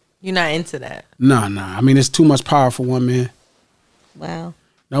 You're not into that? No. I mean, it's too much power for one man. Wow.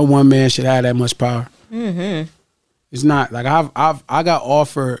 No one man should have that much power. Mm-hmm. It's not like I got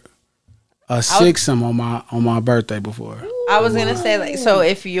offered a sixsome on my birthday before. I was gonna say, like, so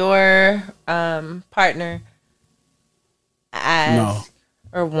if your partner asked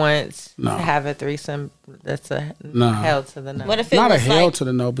or wants to have a threesome, that's a hell to the no. What if it not was a hell to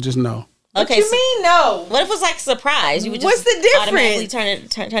the no, but just no. Okay, what you mean no? What if it was like a surprise? You would just What's the difference? Automatically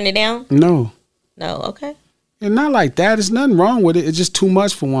turn it down? No. Okay. And not like that. There's nothing wrong with it. It's just too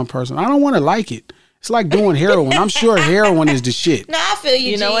much for one person. I don't want to like it. It's like doing heroin. I'm sure heroin is the shit. No, I feel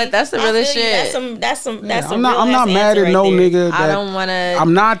you. You know what? That's the real shit. That's some. I'm not mad at no nigga. I don't want to.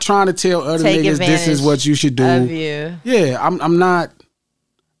 I'm not trying to tell other niggas this is what you should do. Of you. Yeah, I'm not.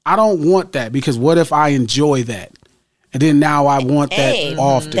 I don't want that, because what if I enjoy that, and then now I want that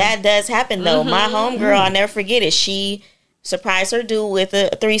often. That does happen though. My homegirl, I'll never forget it. She surprised her dude with a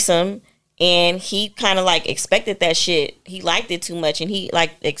threesome. And he kind of like expected that shit. He liked it too much, and he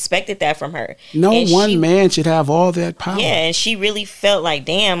like expected that from her. No one man should have all that power. Yeah, and she really felt like,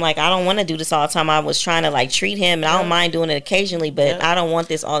 damn, like I don't want to do this all the time. I was trying to like treat him, and I don't mind doing it occasionally, but I don't want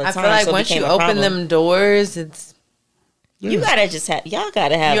this all the time. I feel like once you open them doors, it's you gotta just have. Y'all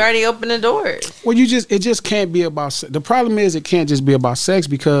gotta have. You already opened the doors. Well, it just can't be about. The problem is it can't just be about sex,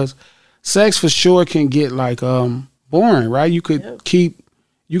 because sex for sure can get like boring, right? You could keep.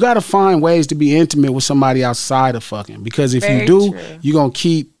 You got to find ways to be intimate with somebody outside of fucking, because if you do, you're going to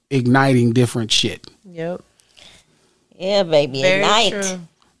keep igniting different shit. Yep. Yeah, baby. Ignite. True.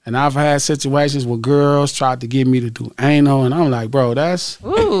 And I've had situations where girls tried to get me to do anal, and I'm like, bro, that's...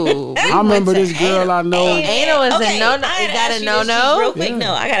 Ooh. I remember this girl I know... Anal is a no-no. Is that a no-no? Real quick,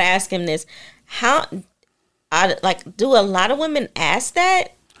 no. I got to ask him this. Do a lot of women ask that?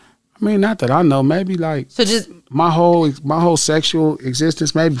 I mean, not that I know. Maybe like so. Just my whole sexual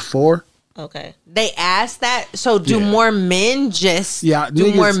existence, maybe 4. Okay. They ask that. So do more men just? Yeah.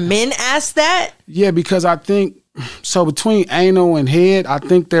 Do more men ask that? Yeah, because I think so. Between anal and head, I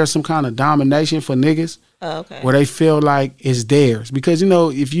think there's some kind of domination for niggas. Oh, okay. Where they feel like it's theirs, because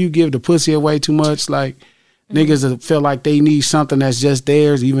if you give the pussy away too much, like niggas feel like they need something that's just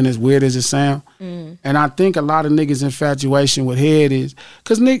theirs, even as weird as it sounds. And I think a lot of niggas' infatuation with head is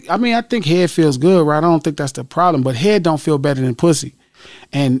because I think head feels good, right? I don't think that's the problem, but head don't feel better than pussy.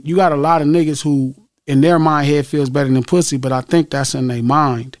 And you got a lot of niggas who, in their mind, head feels better than pussy, but I think that's in their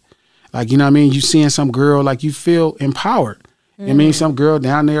mind. Like, you know what I mean? You seeing some girl, like, you feel empowered. You know what I mean? Some girl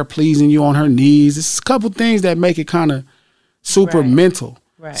down there pleasing you on her knees. It's a couple things that make it kind of super mental.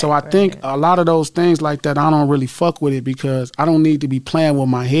 Right, so I think a lot of those things like that, I don't really fuck with it, because I don't need to be playing with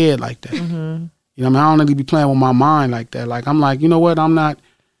my head like that. Mm-hmm. You know what I mean? I don't need to be playing with my mind like that. Like, I'm like, you know what? I'm not,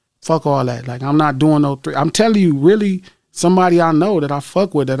 fuck all that. Like, I'm not doing no I'm telling you, really, somebody I know that I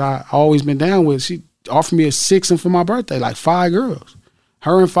fuck with, that I always been down with, she offered me a sixsome for my birthday, like 5 girls.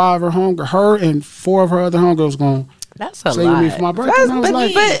 Her and 5 of her homegirls, her and 4 of her other homegirls going to stay with me for my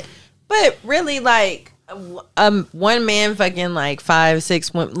birthday. But really, like, one man fucking like 5,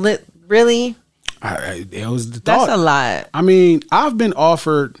 6 women. Really? It was the thought. That's a lot. I mean, I've been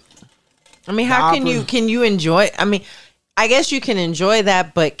offered. I mean, how can you enjoy? I mean, I guess you can enjoy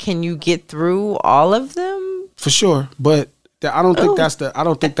that, but can you get through all of them? For sure, but I don't think that's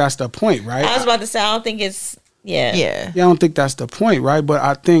the point, right? I was about to say, I don't think it's yeah. I don't think that's the point, right? But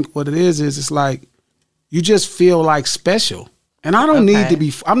I think what it is it's like you just feel like special. And I don't need to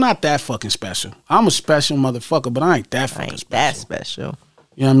be. I'm not that fucking special. I'm a special motherfucker, but I ain't that fucking special. That special.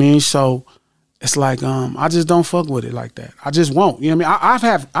 You know what I mean? So it's like I just don't fuck with it like that. I just won't. You know what I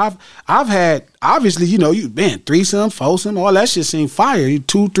mean? I've had obviously, you know, you've been threesome, foursome, all that shit seem fire. You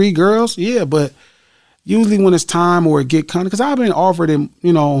 2-3 girls, yeah, but usually when it's time or it get kind of, because I've been offered it,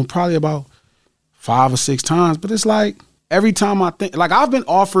 you know, probably about 5 or 6 times, but it's like every time I think, like I've been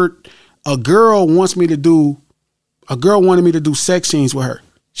offered, a girl wanted me to do sex scenes with her.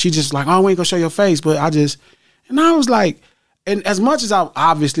 She just like, oh, we ain't gonna show your face, but and I was like, and as much as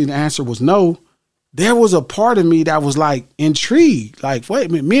obviously the answer was no, there was a part of me that was like intrigued. Like, wait a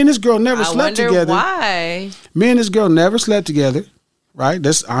minute, me and this girl never slept together. Why? Me and this girl never slept together, right?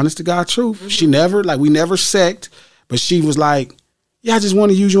 That's honest to God truth. Mm-hmm. She never, like, we never sexed, but she was like, yeah, I just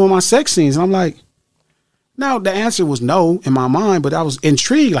want to use you on my sex scenes. And I'm like, now the answer was no in my mind, but I was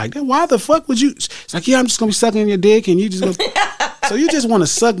intrigued. Like, why the fuck would you? It's like, yeah, I'm just gonna be sucking your dick, and you just gonna. So you just want to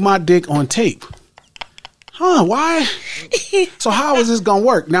suck my dick on tape? Huh? Why? So how is this gonna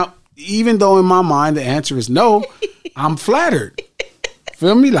work? Now, even though in my mind the answer is no, I'm flattered.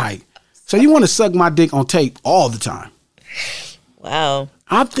 Feel me? Like, so you want to suck my dick on tape all the time? Wow.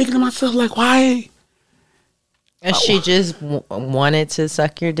 I'm thinking to myself, like, why? And she just wanted to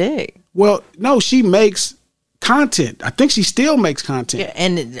suck your dick. Well, no, she makes content. I think she still makes content. Yeah,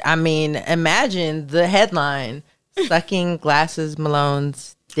 and I mean, imagine the headline: "Sucking Glasses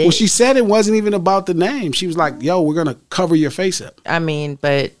Malone's dick." Well, she said it wasn't even about the name. She was like, yo, we're going to cover your face up. I mean,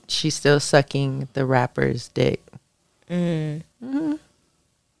 but she's still sucking the rapper's dick. Mm-hmm.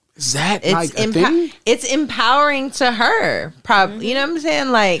 Is that like a thing? It's empowering to her, probably. You know what I'm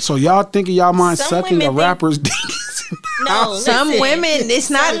saying? Like, so y'all thinking y'all mind sucking a rapper's dick? No, some women, it's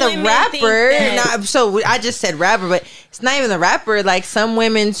not the rapper. So I just said rapper, but it's not even the rapper. Like some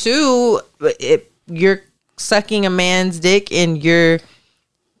women too, you're sucking a man's dick and you're.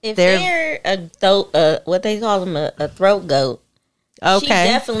 If they're a throat, what they call them, a throat goat, she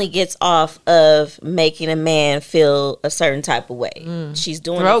definitely gets off of making a man feel a certain type of way. She's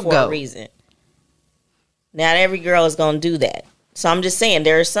doing it for a reason. Not every girl is going to do that. So I'm just saying,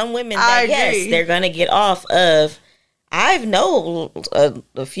 there are some women that, yes, they're going to get off of. I've known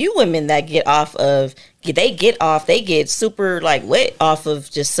a few women that get super like wet off of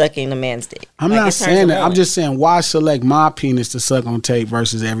just sucking a man's dick. I'm like, not saying that. I'm just saying, why select my penis to suck on tape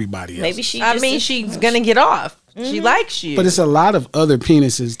versus everybody else? Maybe she's gonna get off. Mm-hmm. She likes you, but it's a lot of other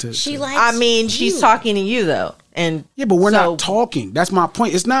penises to. She likes. I mean, she's talking to you though, and yeah, but we're not talking. That's my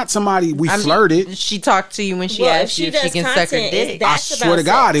point. It's not somebody we flirted. She talked to you when she asked you if she can suck her dick. I swear to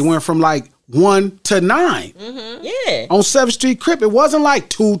God, it went from like 1 to 9. Mm-hmm. Yeah. On 7th Street Crip, it wasn't like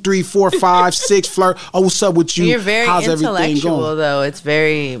 2, 3, 4, 5, 6 flirt. Oh, what's up with you? You're very How's intellectual, everything going? Though. It's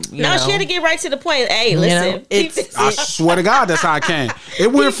very. She had to get right to the point. Hey, listen. I swear to God, that's how I came. It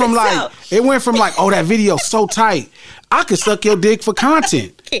went from like, oh, that video so tight. I could suck your dick for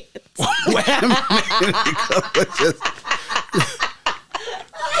content. Wait a minute. What the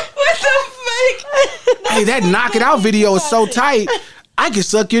fuck? Hey, that knock it out video is so tight. I could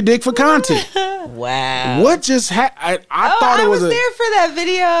suck your dick for content. Wow. What just happened? I thought it was there for that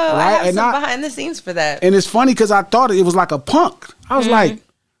video. Right? I have some behind the scenes for that. And it's funny because I thought it was like a punk. I was like,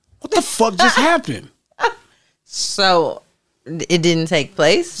 what the fuck just happened? So it didn't take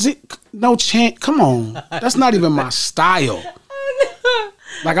place? No chance. Come on. That's not even my style.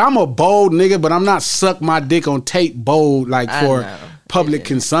 Like, I'm a bold nigga, but I'm not suck my dick on tape bold like for public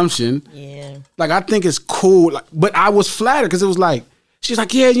consumption. Yeah. Like, I think it's cool. Like, but I was flattered because it was like, she's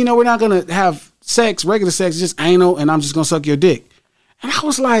like, yeah, you know, we're not going to have sex, regular sex, just anal, and I'm just going to suck your dick. And I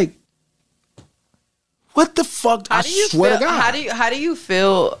was like, what the fuck? I swear to God. How do you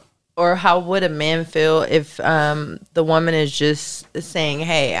feel, or how would a man feel if the woman is just saying,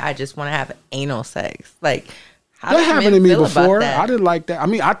 hey, I just want to have anal sex? Like, how that happened to me before. I didn't like that. I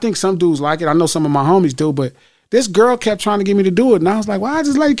mean, I think some dudes like it. I know some of my homies do, but this girl kept trying to get me to do it, and I was like, "Why I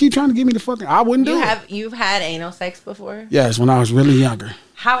just let you keep trying to get me to fucking?" I wouldn't do it. You've had anal sex before? Yes, when I was really younger.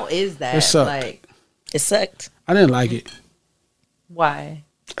 How is that? It sucked. Like, it sucked. I didn't like it. Why?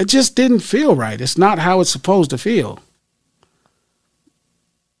 It just didn't feel right. It's not how it's supposed to feel.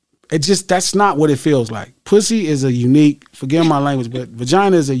 That's not what it feels like. Pussy is a unique. Forgive my language, but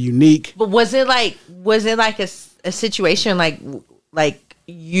vagina is a unique. But was it like a situation like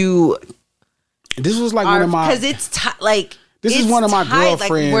you? This was like one of my, because it's like this is one of my girlfriends,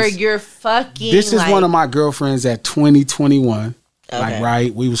 like where you're fucking. This is one of my girlfriends at 2021. Okay. Like,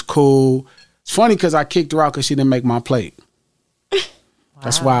 right, we was cool. It's funny because I kicked her out because she didn't make my plate. Wow.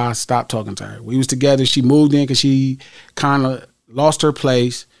 That's why I stopped talking to her. We was together. She moved in because she kind of lost her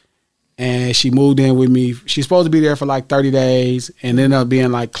place, and she moved in with me. She's supposed to be there for like 30 days and ended up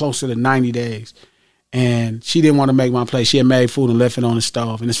being like closer to 90 days. And she didn't want to make my plate. She had made food and left it on the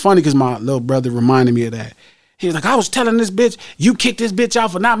stove. And it's funny because my little brother reminded me of that. He was like, I was telling this bitch, you kicked this bitch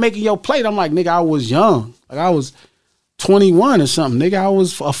out for not making your plate. I'm like, nigga, I was young. Like, I was 21 or something. Nigga, I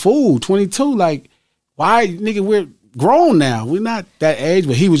was a fool, 22. Like, why, nigga, we're grown now. We're not that age.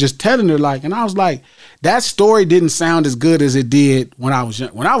 But he was just telling her, like, and I was like, that story didn't sound as good as it did when I was young.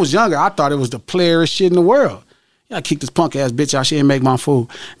 When I was younger, I thought it was the playerest shit in the world. Yeah, I kicked this punk ass bitch out. She didn't make my food.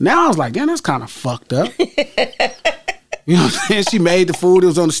 Now I was like, damn, that's kind of fucked up. You know what I'm saying? She made the food. It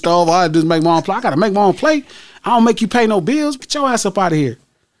was on the stove. All I had to do is make my own plate. I got to make my own plate. I don't make you pay no bills. Get your ass up out of here.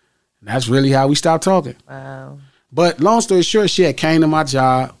 And that's really how we stopped talking. Wow. But long story short, she had came to my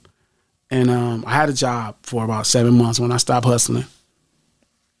job. And I had a job for about 7 months when I stopped hustling.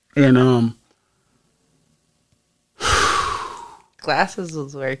 And Glasses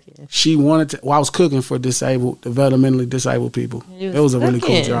was working. she wanted to, I was cooking for developmentally disabled people. It was a really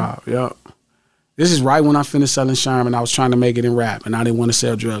cool job. Yeah. This is right when I finished selling Sherman. I was trying to make it in rap, and I didn't want to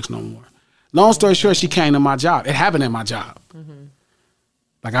sell drugs no more. Long story short, she came to my job. It happened at my job. Mm-hmm.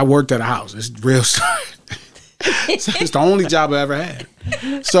 Like, I worked at a house. It's real story. It's the only job I ever had.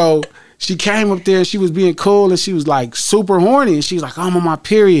 So she came up there and she was being cool and she was like super horny. And she was like, I'm on my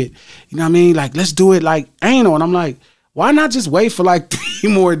period. You know what I mean? Like, let's do it like anal. And I'm like, why not just wait for like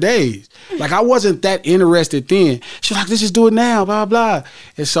 3 more days? Like, I wasn't that interested then. She was like, let's just do it now, blah, blah.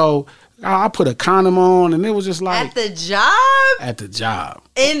 And so I put a condom on and it was just like. At the job? At the job.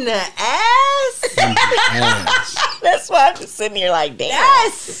 In the ass? In the ass. That's why I'm just sitting here like, damn.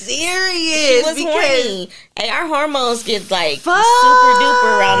 That's serious. She was horny. And our hormones get like super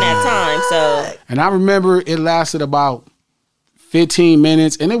duper around that time. So. And I remember it lasted about 15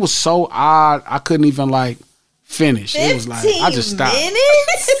 minutes and it was so odd I couldn't even like finish. It was like, I just stopped. 15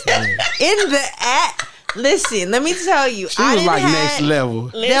 minutes? In the ass? Listen, let me tell you. She was like next level.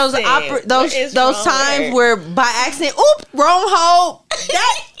 Those times where by accident, wrong hole.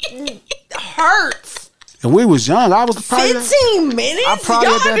 That hurts. And we was young. I was probably 15 minutes? I probably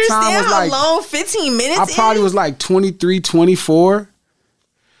Y'all at that time was understand how like, long 15 minutes I probably was like 23, 24.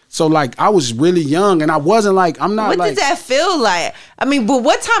 So like I was really young and I wasn't like, I'm not what like. What did that feel like? I mean, but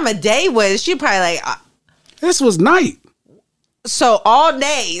what time of day was it? She probably like. This was night. So all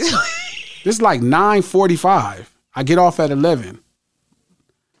days. This is like 9:45. I get off at 11.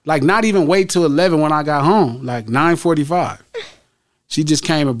 Like not even wait till 11 when I got home. Like 9:45. She just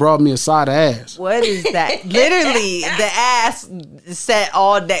came and brought me a side of ass. What is that? Literally, the ass set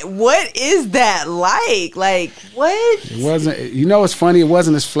all day. What is that like? Like what? It wasn't. You know, it's funny. It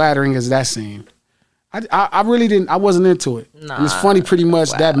wasn't as flattering as that seemed. I really didn't. I wasn't into it. Nah, and it's funny. Pretty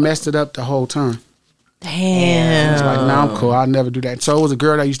much that messed it up the whole time. Damn. It's like, nah, I'm cool. I'll never do that. So it was a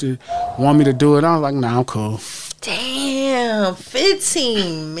girl that used to want me to do it. I was like, nah, I'm cool. Damn,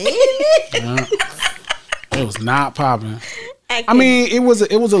 15 minutes? Yeah. It was not popping. I mean, it was a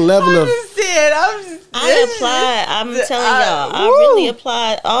level of. I applaud. I'm telling y'all, I really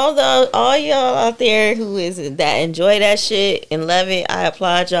applaud all y'all out there who that enjoy that shit and love it. I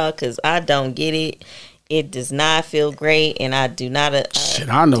applaud y'all because I don't get it. It does not feel great, and I do not. Shit,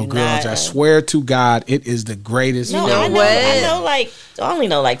 I know girls. I swear to God, it is the greatest. No, I only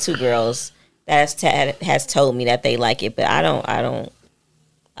know like 2 girls that has told me that they like it, but I don't.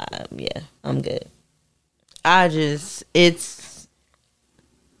 Yeah, I'm good.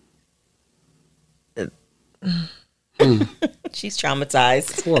 She's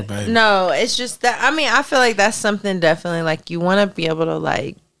traumatized. Poor baby. No, it's just that. I mean, I feel like that's something definitely like you want to be able to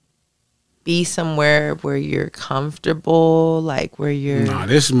like. Be somewhere where you're comfortable, like where you're. Nah,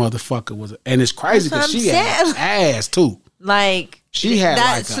 this motherfucker was, and it's crazy because she had ass too. Like she had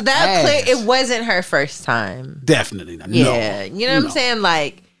that, like so that ass. Clear, it wasn't her first time. Definitely not. Yeah, you know what I'm saying.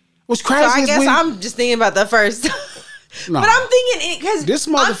 Like, what's crazy? So I guess I'm just thinking about the first. But I'm thinking because this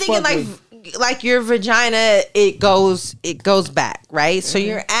I'm thinking like your vagina, it goes back, right? Mm-hmm. So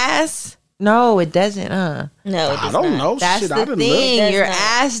your ass. No, it doesn't, No, it does I don't know. That's Shit, the thing. Your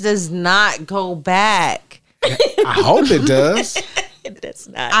ass does not go back. I hope it does. It does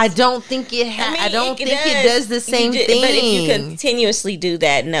not. I don't think it. I don't think it does the same thing. But if you continuously do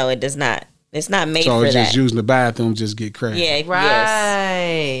that, no, it does not. It's not made for that. So just using the bathroom just get crazy. Yeah,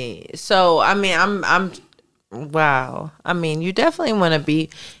 right. Yes. So I mean, I'm. Wow. I mean, you definitely want to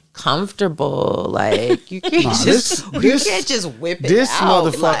be comfortable. Like you can't you can't just whip it out.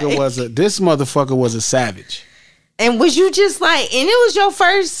 This motherfucker was a savage. And was you just like, and it was your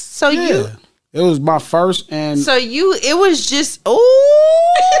first, so yeah. It was my first, and so it was just it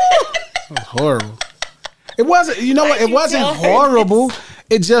was horrible. It wasn't, you know what? It wasn't horrible.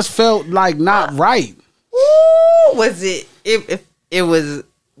 it just felt like not right. Ooh, was it? If it was.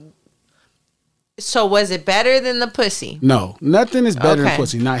 So was it better than the pussy? No, nothing is better than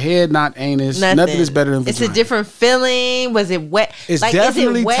pussy. Not head, not anus. Nothing is better than vagina. It's a different feeling. Was it wet? It's like,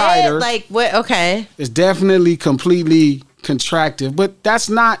 definitely is it wet? tighter. Like what? Okay. It's definitely completely contractive, but that's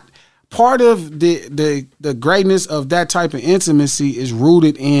not part of the greatness of that type of intimacy. Is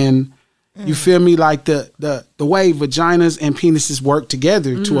rooted in, you feel me, like the way vaginas and penises work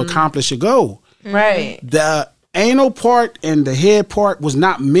together to accomplish a goal. Right. The anal part and the head part was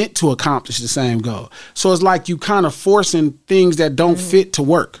not meant to accomplish the same goal. So it's like you kind of forcing things that don't fit to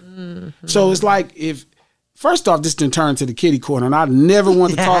work. So it's like, if first off, this didn't turn to the kitty corner, and I never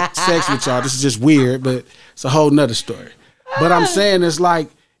want to talk sex with y'all. This is just weird, but it's a whole nother story. But I'm saying, it's like,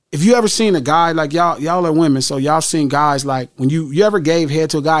 if you ever seen a guy, like y'all are women, so y'all seen guys, like when you ever gave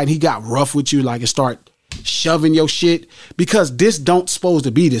head to a guy and he got rough with you, like and start shoving your shit, because this don't supposed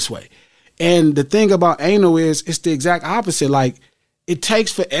to be this way. And the thing about anal is, it's the exact opposite. Like, it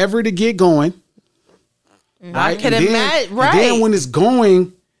takes forever to get going. I can imagine. Right. And then when it's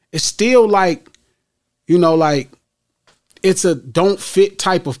going, it's still like, you know, like it's a don't fit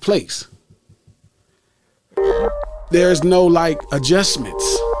type of place. There's no like adjustments.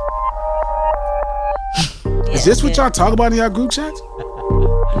 Is this what y'all talk about in y'all group chats?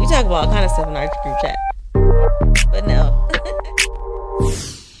 We talk about all kind of stuff in our group chat. But no.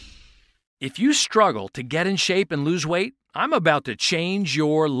 If you struggle to get in shape and lose weight, I'm about to change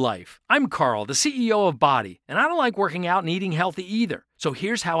your life. I'm Carl, the CEO of Body, and I don't like working out and eating healthy either. So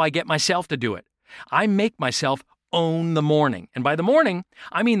here's how I get myself to do it. I make myself own the morning. And by the morning,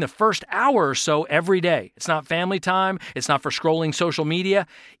 I mean the first hour or so every day. It's not family time. It's not for scrolling social media.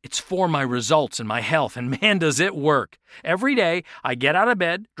 It's for my results and my health. And man, does it work. Every day, I get out of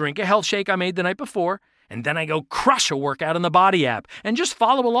bed, drink a health shake I made the night before, and then I go crush a workout in the Body app and just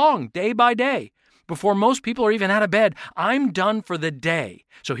follow along day by day. Before most people are even out of bed, I'm done for the day.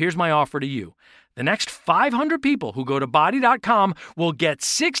 So here's my offer to you. The next 500 people who go to Body.com will get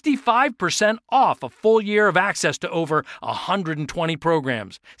 65% off a full year of access to over 120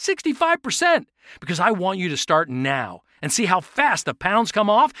 programs. 65%! Because I want you to start now and see how fast the pounds come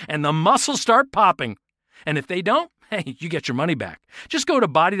off and the muscles start popping. And if they don't, hey, you get your money back. Just go to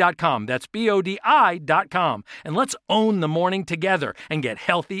Body.com, that's BODI.com, and let's own the morning together and get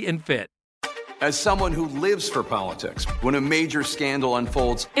healthy and fit. As someone who lives for politics, when a major scandal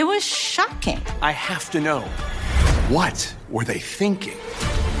unfolds, it was shocking. I have to know, what were they thinking?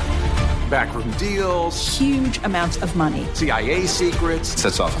 Backroom deals, huge amounts of money, CIA secrets,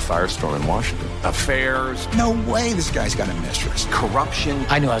 sets off a firestorm in Washington, affairs. No way this guy's got a mistress. Corruption.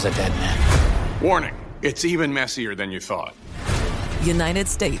 I knew I was a dead man. Warning, it's even messier than you thought. United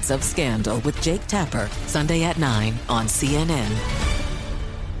States of Scandal with Jake Tapper, Sunday at 9 on CNN.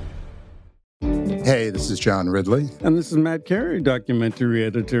 Hey, this is John Ridley. And this is Matt Carey, documentary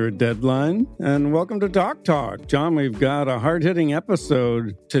editor at Deadline. And welcome to Talk Talk. John, we've got a hard-hitting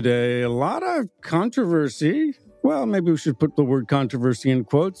episode today. A lot of controversy. Well, maybe we should put the word controversy in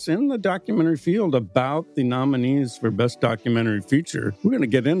quotes in the documentary field about the nominees for Best Documentary Feature. We're going to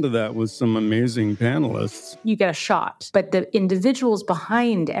get into that with some amazing panelists. You get a shot, but the individuals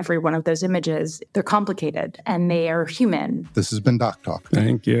behind every one of those images, they're complicated and they are human. This has been Doc Talk.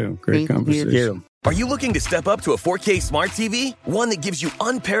 Thank you. Great conversation. You. Are you looking to step up to a 4K smart TV? One that gives you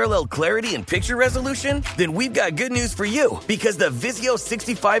unparalleled clarity and picture resolution? Then we've got good news for you, because the Vizio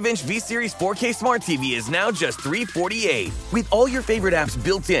 65-inch V-Series 4K smart TV is now just $348. With all your favorite apps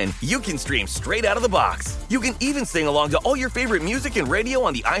built in, you can stream straight out of the box. You can even sing along to all your favorite music and radio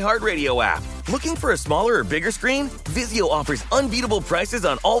on the iHeartRadio app. Looking for a smaller or bigger screen? Vizio offers unbeatable prices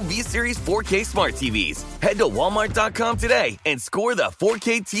on all V-Series 4K smart TVs. Head to Walmart.com today and score the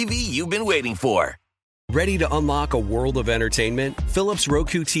 4K TV you've been waiting for. Ready to unlock a world of entertainment? Philips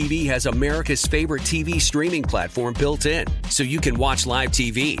Roku TV has America's favorite TV streaming platform built in, so you can watch live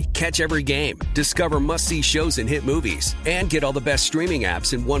TV, catch every game, discover must-see shows and hit movies, and get all the best streaming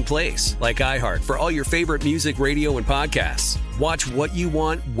apps in one place, like iHeart for all your favorite music, radio, and podcasts. Watch what you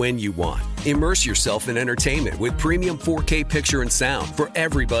want, when you want. Immerse yourself in entertainment with premium 4K picture and sound for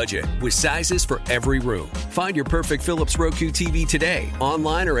every budget, with sizes for every room. Find your perfect Philips Roku TV today,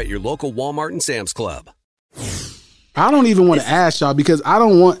 online or at your local Walmart and Sam's Club. I don't even want to ask y'all, because I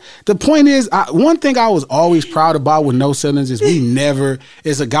don't want, the point is, one thing I was always proud about with No Ceilings is we never,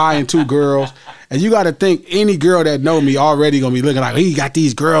 it's a guy and two girls. And you got to think, any girl that know me already going to be looking like, he got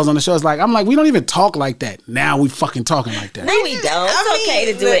these girls on the show. It's like, I'm like, we don't even talk like that. Now we fucking talking like that. No, we don't. It's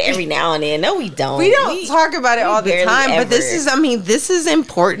okay to do it every now and then. No, we don't. We don't talk about it all the time, but this is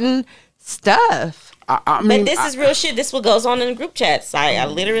important stuff. I mean, but this is real shit. This is what goes on in the group chats. I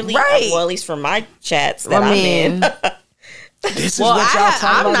literally, well, at least from my chats that I'm in. This is what y'all talking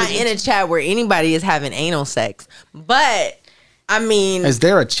about. I'm not in a chat where anybody is having anal sex, but I mean, is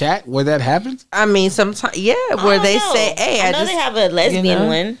there a chat where that happens? I mean, sometimes, where they say, "Hey, I know they have a lesbian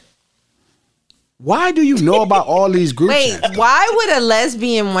one." Why do you know about all these group chats? Wait, why would a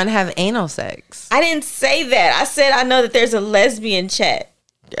lesbian one have anal sex? I didn't say that. I said I know that there's a lesbian chat.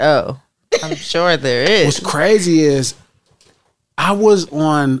 Oh, I'm sure there is. What's crazy is I was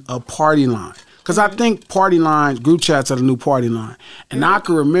on a party line. Because I think party lines, group chats are the new party line. And I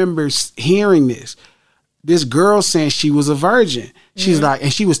can remember hearing this. This girl saying she was a virgin. She's like,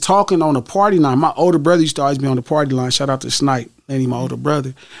 and she was talking on the party line. My older brother used to always be on the party line. Shout out to Snipe, Lenny, my older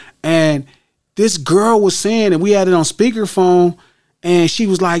brother. And this girl was saying, and we had it on speakerphone, and she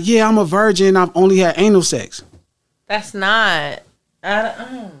was like, yeah, I'm a virgin. I've only had anal sex. That's not. I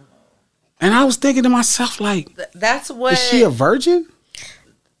don't. And I was thinking to myself, like, that's what. Is she a virgin?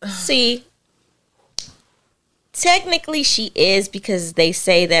 See, technically she is, because they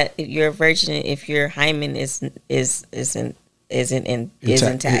say that if you're a virgin, if your hymen is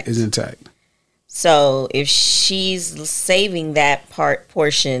intact. So if she's saving that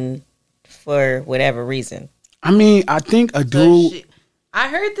portion for whatever reason. I mean, I think a dude. I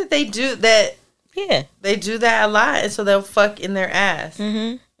heard that they do that. Yeah, they do that a lot, and so they'll fuck in their ass.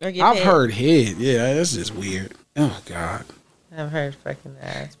 I've heard head. Yeah, that's just weird. Oh God. I've heard fucking their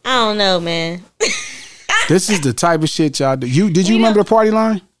ass. I don't know, man. This is the type of shit y'all do. Did you remember the party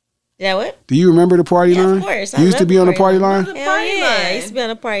line? Yeah, what? Do you remember the party line? Of course. You used to be on the party line? Hell yeah. I used to be on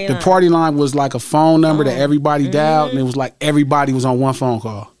the party line. The party line was like a phone number that everybody dialed, and it was like everybody was on one phone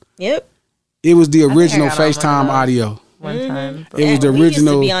call. Yep. It was the original FaceTime audio. One time. It was the We used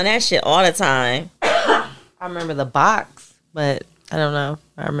original. to be on that shit all the time. I remember the box, but I don't know.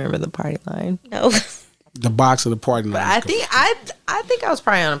 I remember the party line. No. The box of the party line. But I think I was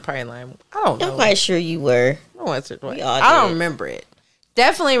probably on a party line. I don't know. I'm quite sure you were. I don't remember it.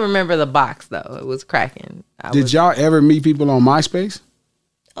 Definitely remember the box though. It was cracking. Did y'all ever meet people on MySpace?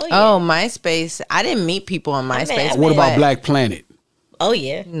 Oh, yeah. MySpace. I didn't meet people on MySpace. What about Black Planet? Oh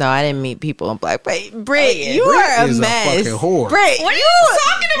yeah. No, I didn't meet people on Black Planet. Britt, you Britt are a is mess. a fucking whore. Britt, what are you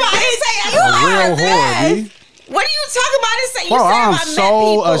talking about? You A are real a whore, mess. B. What are you talking about? You Bro, said I'm I so met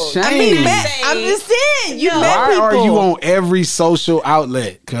people. ashamed. I mean, I'm just saying. You met Why people. are you on every social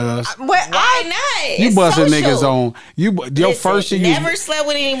outlet? Cuz Why not? you It's busting social. niggas on your Listen, first year. Never slept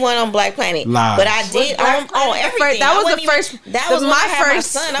with anyone on Black Planet. Lies. But I did on everything. That was the first. That was my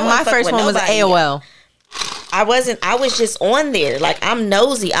first one was AOL. I was just on there. Like, I'm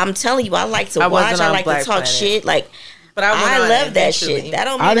nosy. I'm telling you, I like to watch. I like to talk Planet. shit. Like, but I love that shit. That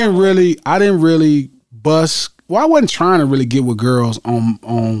don't mean I didn't really bust. Well, I wasn't trying to really get with girls on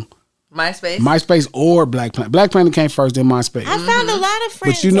MySpace or Black Planet. Black Planet came first, then MySpace. I found a lot of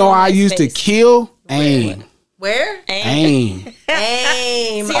friends. But you know, on I used to MySpace. kill AIM. Where? AIM.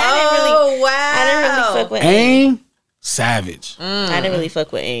 AIM. See, wow. I didn't really fuck with AIM. Savage. I didn't really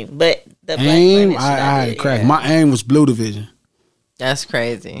fuck with AIM, but the Black AIM. Planet shit I had a crack. My AIM was Blue Division. That's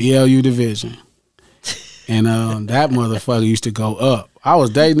crazy. BLU Division. And that motherfucker used to go up. I was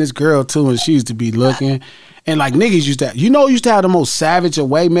dating this girl too, and she used to be looking. And like niggas used to, used to have the most savage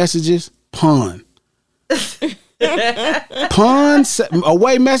away messages. Pun. Pun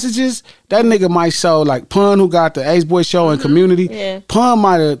away messages. That nigga might show like Pun, who got the Ace Boy show and Community. Yeah. Pun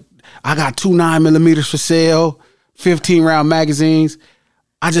might have. I got 2 9mm for sale, 15-round magazines.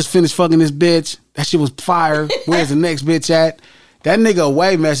 I just finished fucking this bitch. That shit was fire. Where's the next bitch at? That nigga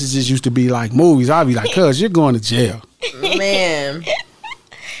away messages used to be like movies. I'd be like, cuz, you're going to jail. Man.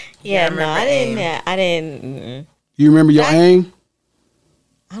 Yeah, no, I didn't. Mm-mm. You remember your AIM?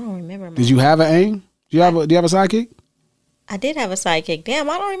 I don't remember. Did you have an AIM? Do you have a sidekick? I did have a sidekick. Damn,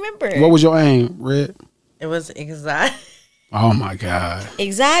 I don't remember. What was your AIM, Red? It was exotic. Oh my God.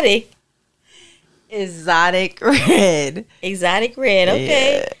 Exotic red. Exotic red.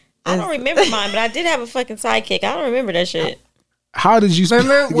 Okay. Yeah. I don't remember mine, but I did have a fucking sidekick. I don't remember that shit. How did you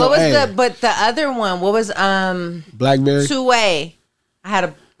remember what was AIM? the other one? What was BlackBerry? 2A.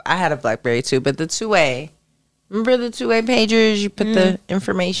 I had a BlackBerry too, but the 2A. Remember the 2A pagers? You put the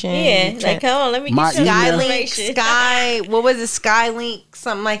information. Yeah, like, come on, let me get you Skylink, what was it? Skylink,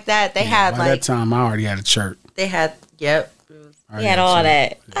 something like that. They had by that time, I already had a chirp. They had, yep. He had all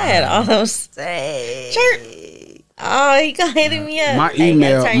that. I had all those. Chirp. Oh, he got hitting me up. My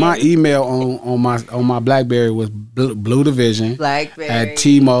email on my BlackBerry was Blue Division BlackBerry at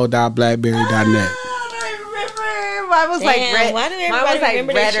tmo.blackberry.net. Mine was like red. Why do mine everybody was like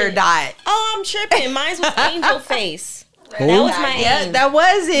remember red that or shit? dot. Oh, I'm tripping. Mine was Angel Face. That was my aim. Yeah, that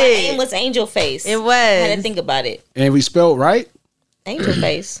was it. My aim was angel face. It was. I had to think about it. And we spelled right? Angel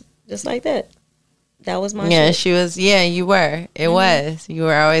face. Just like that. That was my Yeah, shit. she was. Yeah, you were. It was. You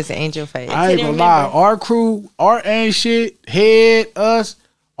were always an angel face. I ain't gonna lie. Our crew, our ain't shit, head, us,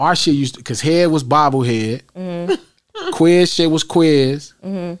 our shit used to, because head was bobblehead. Quiz shit was quiz.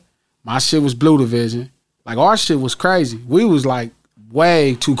 My shit was blue division. Like, our shit was crazy. We was like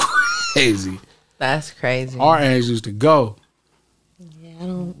way too crazy. That's crazy. Our aims used to go. Yeah, I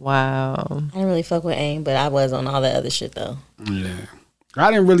don't. Wow. I didn't really fuck with AIM, but I was on all the other shit though. Yeah.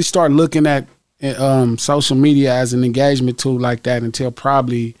 I didn't really start looking at social media as an engagement tool like that until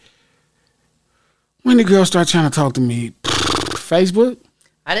probably when the girls start trying to talk to me. Facebook?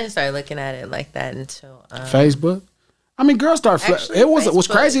 I didn't start looking at it like that until Facebook? I mean, girls start it was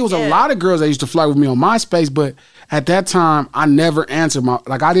crazy. It was a lot of girls that used to flirt with me on MySpace, but at that time, I never answered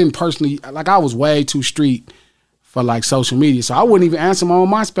I didn't personally, I was way too street for like social media, so I wouldn't even answer my own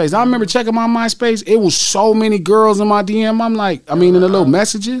MySpace. I remember checking my MySpace. It was so many girls in my DM. I'm like, in the little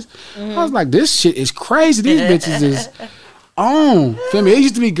messages. I was like, this shit is crazy. These bitches is on. Feel me? It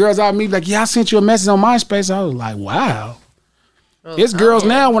used to be girls I'd meet like, yeah, I sent you a message on MySpace. I was like, wow. It's girls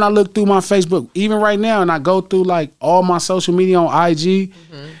now when I look through my Facebook, even right now, and I go through like all my social media on IG.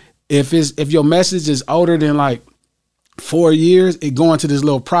 If your message is older than like 4 years, it go into this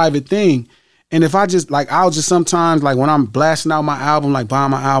little private thing. And if I just I'll just sometimes when I'm blasting out my album, like buy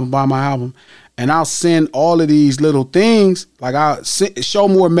my album, and I'll send all of these little things, like I'll show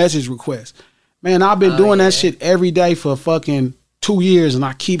more message requests. Man, I've been doing that shit every day for fucking 2 years, and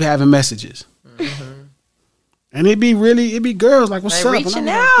I keep having messages. And it'd be girls like, what's up? Reaching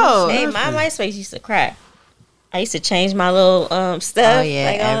out. Hey, my MySpace used to crack. I used to change my little stuff, all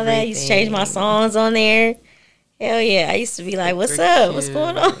that. I used to change my songs on there. Hell yeah, I used to be like, what's up? What's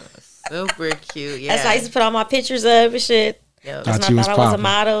going on? Super cute. Yeah, that's why I used to put all my pictures up and shit. Yep. I thought I was a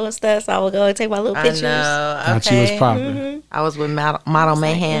model and stuff, so I would go and take my little pictures. I know. Thought you was popping. I was with Model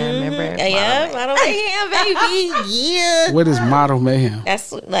Mayhem. Remember? Yeah, Model Mayhem, baby. Yeah. What is Model Mayhem?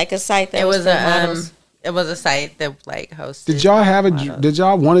 That's like a site that it was models. It was a site that hosted. Did y'all Did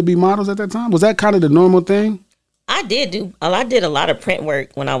y'all want to be models at that time? Was that kind of the normal thing? I did a lot of print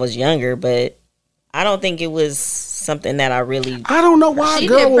work when I was younger, but I don't think it was something that I really. I don't know why a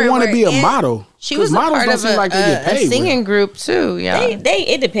girl would want to be a model. She was models a part of a singing group too. Yeah,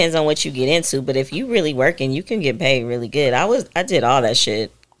 it depends on what you get into, but if you really working, you can get paid really good. I did all that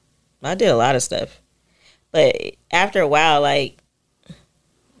shit. I did a lot of stuff, but after a while, I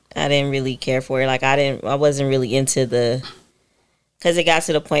didn't really care for it. I wasn't really into because it got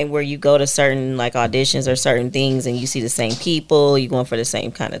to the point where you go to certain auditions or certain things and you see the same people, you going for the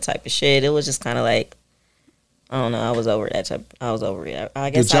same kind of type of shit. It was just kind of I don't know. I was over that type. I was over it. I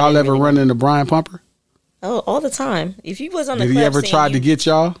guess. Did y'all ever run into Brian Pumper? Oh, all the time. If you was on the Did club he ever scene, try to get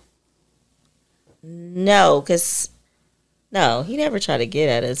y'all? No, no, he never tried to get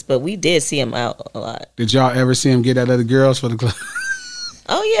at us, but we did see him out a lot. Did y'all ever see him get at other girls for the club?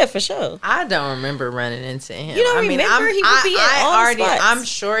 Oh yeah, for sure. I don't remember running into him. You don't remember? He would be at all the spots. I'm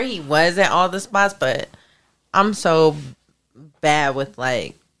sure he was at all the spots, but I'm so bad with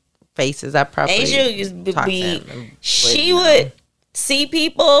faces. I probably Asia would be. She would see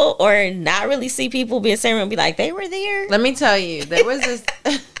people or not really see people, be in the same room, and be like, they were there. Let me tell you, there was this.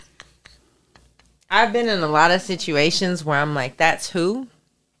 I've been in a lot of situations where I'm like, that's who.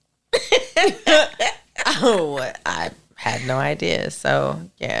 Oh, I had no idea. So,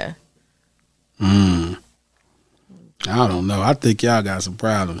 yeah. I don't know. I think y'all got some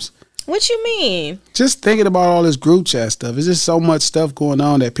problems. What you mean? Just thinking about all this group chat stuff. It's just so much stuff going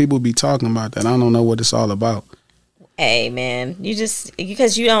on that people be talking about that I don't know what it's all about. Hey, man. You just,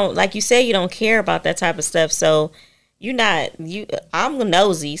 because you don't, like you say, you don't care about that type of stuff. So, I'm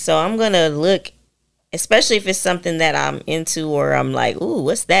nosy. So, I'm going to look, especially if it's something that I'm into or I'm like, ooh,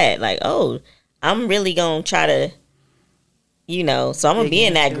 what's that? Like, oh, I'm really going to try to, so I'm going to be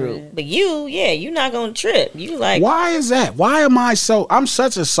in that group. But you're not going to trip. You like. Why is that? Why am I'm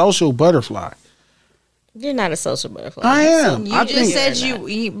such a social butterfly? You're not a social butterfly. I am. You just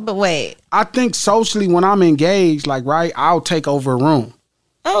said but wait. I think socially when I'm engaged, I'll take over a room.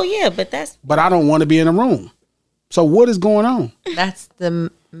 Oh, yeah, but I don't want to be in a room. So what is going on? That's the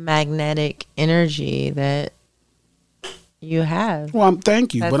magnetic energy that you have. Well,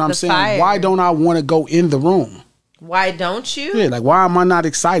 thank you. That's but I'm the saying, fire. why don't I want to go in the room? Why don't you? Yeah, why am I not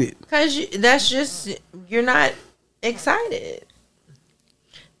excited? Because that's just, you're not excited.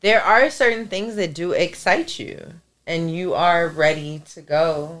 There are certain things that do excite you, and you are ready to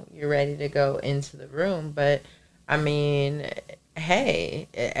go. You're ready to go into the room. But, I mean, hey,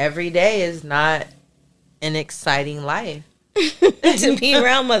 every day is not an exciting life. To be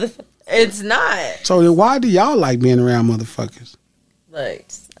around motherfuckers. It's not. So then why do y'all like being around motherfuckers? Look,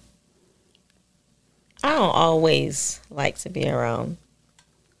 I don't always like to be around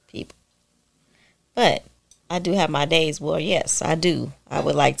people. But I do have my days where, yes, I do. I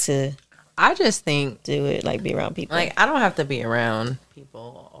would like to. I just think. Do it, like be around people. Like, I don't have to be around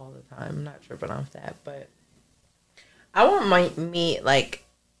people all the time. I'm not tripping off that. But I want my mate, like,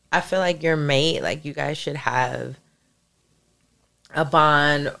 I feel like your mate, like, you guys should have a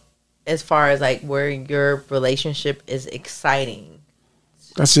bond as far as like where your relationship is exciting.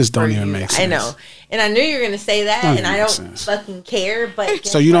 That just don't even make sense. I know, and I knew you were gonna say that, and I don't fucking care. But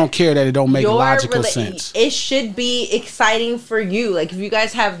so you don't care that it don't make logical sense. It should be exciting for you. Like if you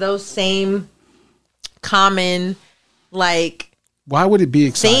guys have those same common, like, why would it be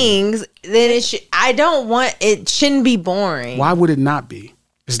exciting? Things, then it should. I don't want it. Shouldn't be boring. Why would it not be?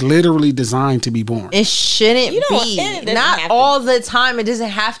 It's literally designed to be boring. It shouldn't be. Not all the time. It doesn't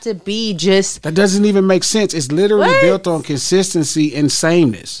have to be just. That doesn't even make sense. It's literally built on consistency and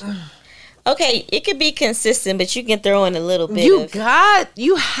sameness. Okay, it could be consistent, but you can throw in a little bit.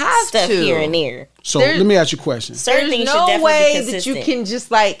 You have stuff to here and there. So let me ask you a question. There's no way that you can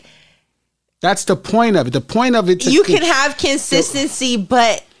just like. That's the point of it. The point of it. You can have consistency,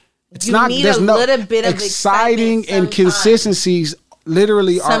 but it's you not. need There's a no little bit of exciting and consistencies.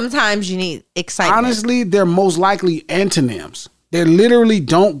 Literally sometimes you need excitement. Honestly, they're most likely antonyms. They literally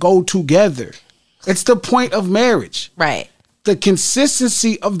don't go together. It's the point of marriage. Right. The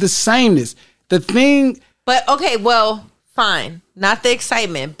consistency of the sameness. The thing. But okay, well, fine. Not the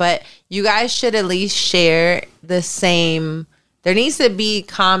excitement, but you guys should at least share the same. There needs to be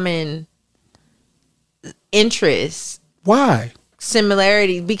common interests. Why?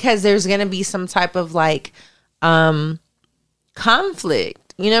 Similarity, because there's going to be some type of like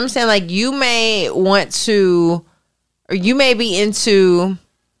conflict. You know what I'm saying? Like you may want to, or you may be into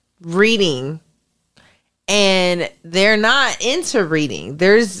reading and they're not into reading.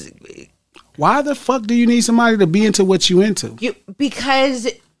 Why the fuck do you need somebody to be into what you into? Because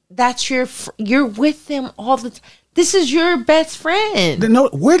that's you're with them all the time. This is your best friend. No,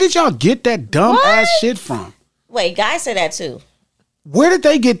 where did y'all get that dumb ass shit from? Wait, guys say that too. Where did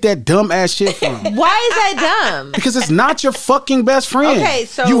they get that dumb ass shit from? Why is that dumb? Because it's not your fucking best friend. Okay,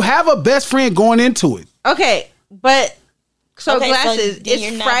 so you have a best friend going into it. Okay, but glasses. So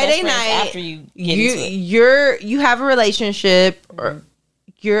it's Friday night. After you get into it. You have a relationship, or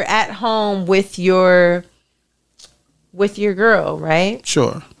you're at home with your girl, right?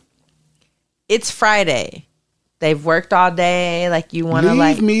 Sure. It's Friday. They've worked all day. Like you want to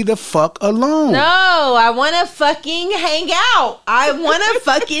leave me the fuck alone. No, I want to fucking hang out. I want to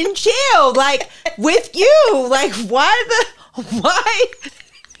fucking chill, like with you. Like why? I'm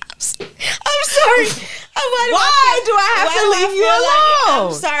sorry. Why do I have to leave you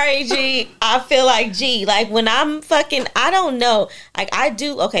alone? I'm sorry, G. I feel like G. Like when I'm fucking, I don't know. Like I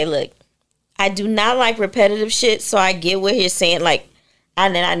do. Okay, look, I do not like repetitive shit. So I get what he's saying. Like,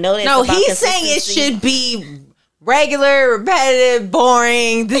 and then I know that. No, he's saying it should be regular, repetitive,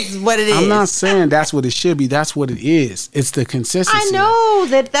 boring. This is what it is. I'm not saying that's what it should be. That's what it is. It's the consistency. I know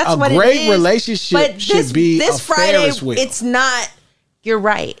that's what it is. A great relationship should be this a Friday, Ferris wheel. It's not. You're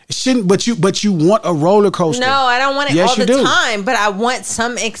right. It shouldn't. But you want a roller coaster. No, I don't want it yes, all the time. But I want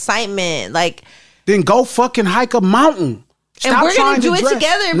some excitement. Like then go fucking hike a mountain. Stop and we're gonna do it dress.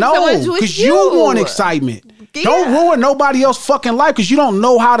 together. No, because you want excitement. Yeah. Don't ruin nobody else's fucking life because you don't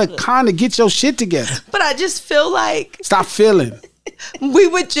know how to kind of get your shit together. But I just feel like stop feeling.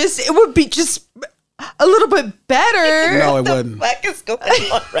 It would be just a little bit better. No, it wouldn't. What is going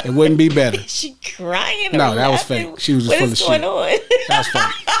on right It wouldn't be better. Is she crying? No, that was fake. She was just full of shit. On? That was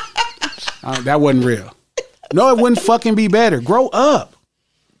fake. That wasn't real. No, it wouldn't fucking be better. Grow up.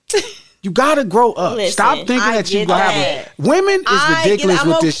 You gotta grow up. Listen, stop thinking that you gotta have it. Women is ridiculous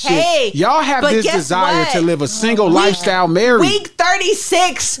with this shit. Y'all have this desire to live a single lifestyle married. Week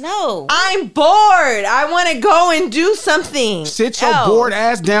 36. No. I'm bored. I want to go and do something. Sit your bored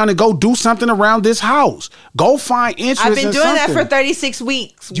ass down and go do something around this house. Go find interest in something. I've been doing that for 36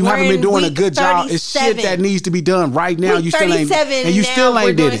 weeks. You haven't been doing a good job. It's shit that needs to be done right now. Week you still ain't, and you still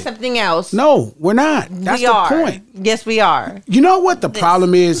ain't did it. Something else. No, we're not. That's the point. Yes, we are. You know what the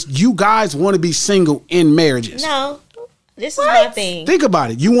problem is? You guys want to be single in marriages. No, this is my thing. Think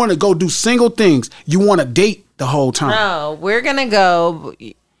about it. You want to go do single things. You want to date the whole time. No, we're going to go.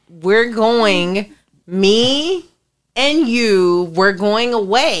 We're going, me and you, we're going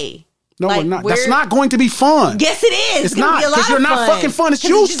away. No, we're not. That's not going to be fun. Yes, it is. It's not, because you're not fucking fun. It's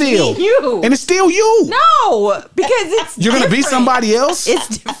you still. You. And it's still you. No, because it's You're going to be somebody else?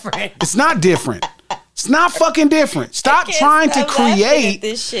 It's different. It's not different. It's not fucking different. Stop trying to create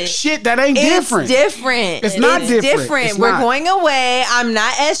shit that ain't different. It's different. It's not different. It's We're not. going away. I'm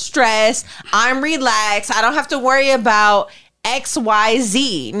not as stressed. I'm relaxed. I don't have to worry about X, Y,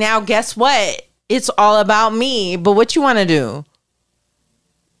 Z. Now, guess what? It's all about me. But what you want to do?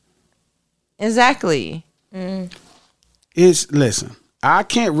 Exactly. Listen, I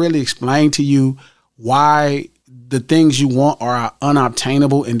can't really explain to you why the things you want are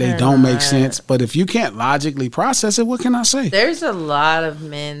unobtainable and they don't make sense. But if you can't logically process it, what can I say? There's a lot of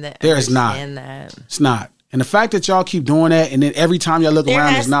men that understand that. It's not. And the fact that y'all keep doing that, and then every time y'all look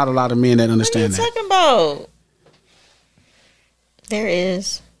around, there's not a lot of men that understand that. What are you talking about? There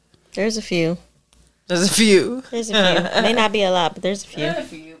is. There's a few. There's a few. There's a few. May not be a lot, but there's a few. There's a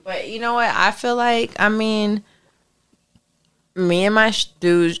few. But you know what? I feel like, I mean, me and my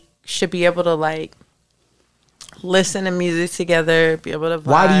dude should be able to, like, listen to music together, be able to vibe,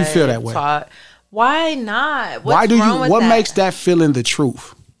 Why do you feel that way? talk. Why not? What makes that feeling the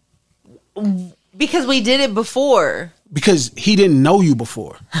truth? Because we did it before. Because he didn't know you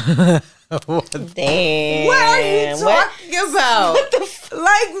before. Damn. What are you talking about?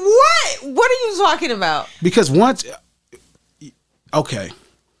 Like what? What are you talking about? Because once, okay.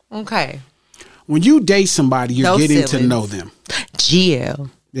 When you date somebody, you're getting to know them. GL.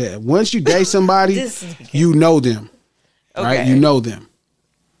 Yeah, once you date somebody, you know them, right? You know them.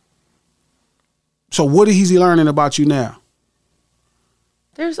 So what is he learning about you now?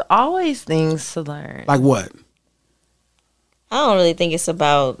 There's always things to learn. Like what? I don't really think it's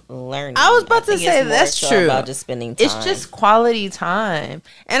about learning. I was about to say that's true. About just spending time. It's just quality time,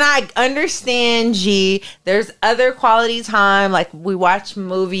 and I understand. There's other quality time, like we watch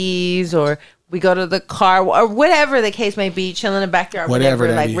movies or we go to the car or whatever the case may be, chill in the backyard,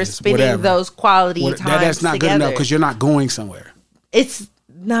 whatever. Like we're spending those quality times. That's not together. good enough because you're not going somewhere. It's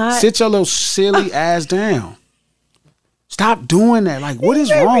not. Sit your little silly ass down. Stop doing that. Like, what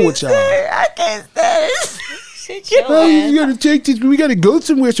is wrong with y'all? I can't stand it. You gotta take this. We gotta go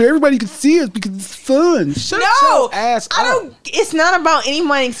somewhere so everybody can see us because it's fun. Shut your ass up. I don't. It's not about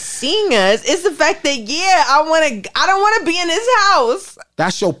anyone seeing us. It's the fact that I don't want to be in this house.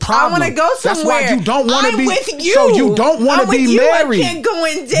 That's your problem. I want to go somewhere. That's why you don't want to be. With you. So you don't want to be married. I can't go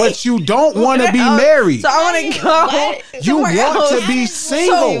and date. But you don't want to be married. So I want to go. You want to be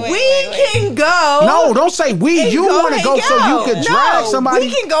single. So we can go. No, don't say we. You want to go so you can drag somebody.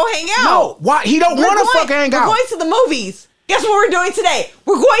 We can go hang out. No, why? He don't want to fucking hang out. We're going to the movies. Guess what we're doing today?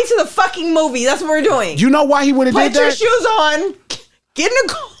 We're going to the fucking movie. That's what we're doing. You know why he would have did that? Put your shoes on. Get in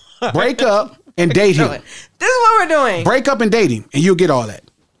the car. Break up and date him. This is what we're doing. Break up and date him, and you'll get all that.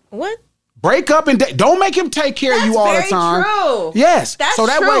 What? Break up and date. Don't make him take care of you all the time. That's true. Yes. That's so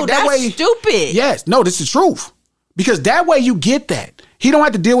that true. way, That's stupid. Yes. No, this is truth. Because that way you get that. He don't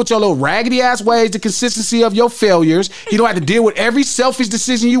have to deal with your little raggedy ass ways, the consistency of your failures. He don't have to deal with every selfish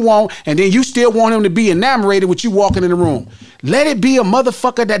decision you want, and then you still want him to be enamored with you walking in the room. Let it be a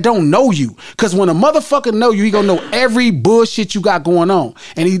motherfucker that don't know you. Because when a motherfucker know you, he gonna know every bullshit you got going on.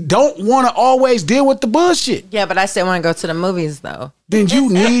 And he don't want to always deal with the bullshit. Yeah, but I still want to go to the movies, though. Then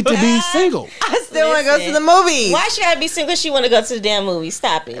you need to be single. I still want to go to the movies. Why she gotta be single? She want to go to the damn movie.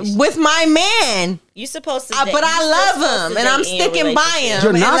 Stop it. With my man. You supposed to, but I love him, and I'm sticking by him.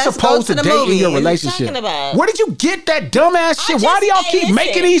 You're not supposed to date in your relationship. What are you talking about? Where did you get that dumbass shit? Why do y'all keep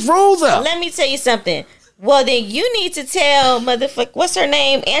making these rules up? Let me tell you something. Well, then you need to tell what's her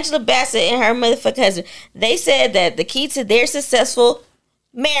name? Angela Bassett and her motherfucking husband. They said that the key to their successful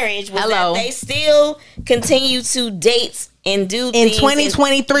marriage was that they still continue to date and do things. In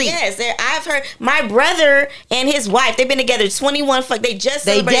 2023. Yes, I've heard my brother and his wife, they've been together 21 they just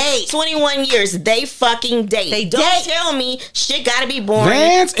celebrated 21 years. They fucking date. They Don't date. tell me shit gotta be boring.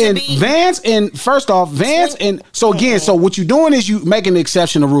 Vance and first off, so again, so what you doing is you making the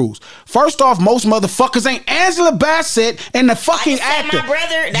exception to rules. First off, most motherfuckers ain't Angela Bassett and the fucking actor. My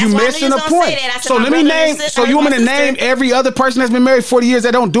brother, that's you why missing I the was gonna point. say that. I said So my let me brother name. and So you want me to name every other person that's been married 40 years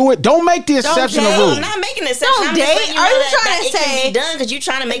that don't do it? Don't make the exception to rules. I'm not making an exception. I'm date. just letting you Are know you that trying to it can say be done because you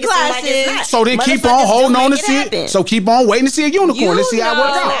trying to make it seem like it's not. So then keep on holding on to see it. So keep on waiting to see a unicorn. Let's see how it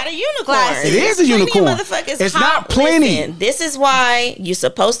works out. It's not a unicorn. It is a unicorn. It's not plenty. Listen, this is why you're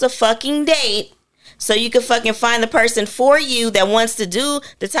supposed to fucking date. So you can fucking find the person for you that wants to do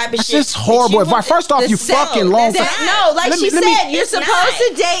the type of shit. It's just horrible advice. First off, you fucking long. No, like she said, you're supposed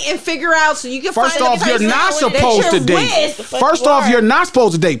to date and figure out so you can First find off, you're not supposed to date. First off, you're not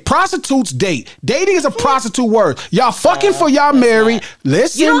supposed to date. Prostitutes date. Dating is a prostitute word. Y'all fucking for y'all married.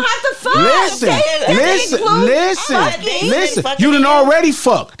 Listen. You don't have to fuck. Listen. You done already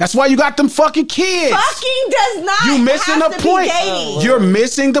fuck. That's why you got them fucking kids. Fucking does not. You missing have the to point. Be dating. You're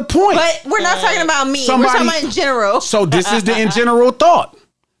missing the point. But we're not talking about me. We're talking about in general. So this is the in general thought.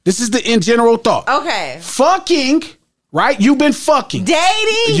 Okay. Fucking, right? You've been fucking.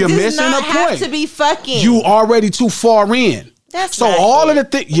 Dating You're does missing not a have point. to be fucking. You already too far in. That's so not all it.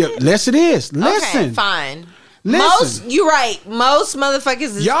 of the things. Yes, it is. Listen. Okay, fine. Listen. You're right. Most motherfuckers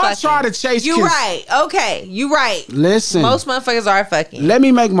is Y'all fucking. try to chase You kids. right. Okay. You right. Listen. Most motherfuckers are fucking. Let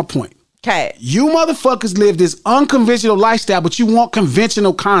me make my point. Okay. You motherfuckers live this unconventional lifestyle, but you want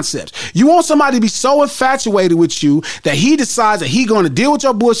conventional concepts. You want somebody to be so infatuated with you that he decides that he's going to deal with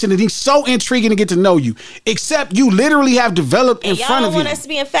your bullshit and he's so intriguing to get to know you. Except you literally have developed in front of Y'all him. want us to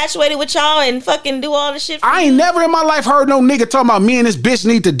be infatuated with y'all and fucking do all the shit for I ain't never in my life heard no nigga talking about me and this bitch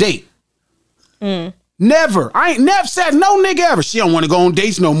need to date. Never. I ain't never said no nigga ever. She don't want to go on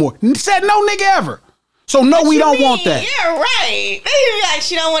dates no more. Said no nigga ever. So no, we don't want that. Yeah, right. They be like,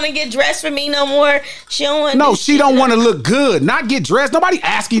 she don't want to get dressed for me no more. She don't want. No, she don't want to look good, not get dressed. Nobody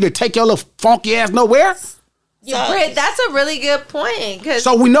ask you to take your little funky ass nowhere. So, Britt, that's a really good point.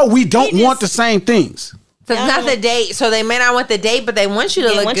 So we know we don't want the same things. So it's not the date. So they may not want the date, but they want you to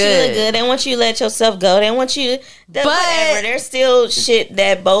look good. You to look good. They want you to let yourself go. They want you to. Whatever. There's still shit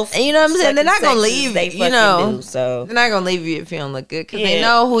that both. And you know what I'm saying? They're not gonna leave. They You know, do, so they're not gonna leave you if you don't look good because they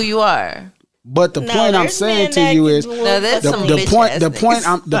know who you are. But the point I'm saying to you is the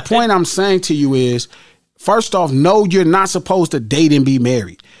point I'm saying to you is, first off, no, you're not supposed to date and be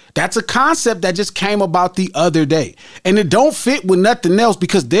married. That's a concept that just came about the other day. And it don't fit with nothing else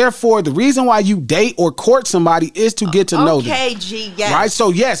because therefore the reason why you date or court somebody is to get to know them. Okay, G, yes. Right?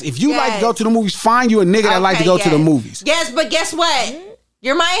 So yes, if you like to go to the movies, find you a nigga that like to go to the movies. Yes, but guess what?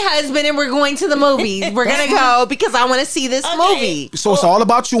 You're my husband and we're going to the movies. We're going to go because I want to see this movie. So it's all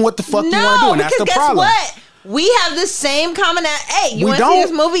about you and what the fuck you want to do. And that's the problem. Guess what? We have the same common. Hey, you want to see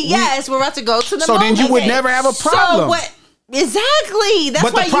this movie? Yes, we're about to go to the movie. So then you would never have a problem. So what? Exactly.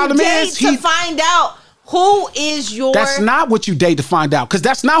 That's why you date to find out who is your. That's not what you date to find out because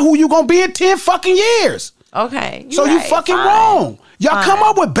that's not who you going to be in 10 fucking years. Okay. So you fucking wrong. Y'all come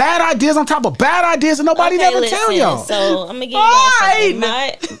up with bad ideas on top of bad ideas and nobody never tell y'all. So I'm gonna give y'all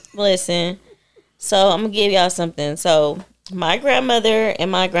something. Listen. So I'm gonna give y'all something. So my grandmother and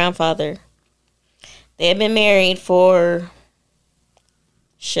my grandfather, they had been married for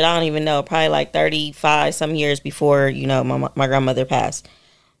shit, I don't even know, probably like 35 some years before, you know, my grandmother passed.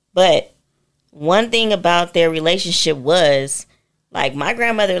 But one thing about their relationship was, like, my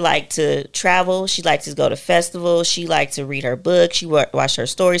grandmother liked to travel. She liked to go to festivals. She liked to read her books. She watched her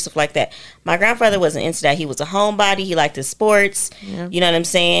stories, stuff like that. My grandfather wasn't into that. He was a homebody. He liked his sports. Yeah. You know what I'm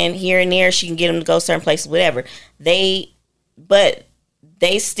saying? Here and there, she can get him to go certain places, whatever. But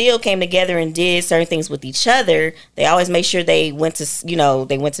they still came together and did certain things with each other. They always made sure they went to, you know,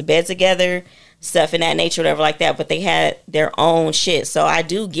 they went to bed together, stuff in that nature, whatever like that. But they had their own shit. So I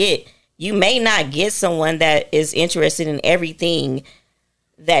do get... You may not get someone that is interested in everything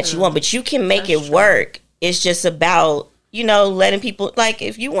that you want, but you can make it work. It's just about, you know, letting people, like,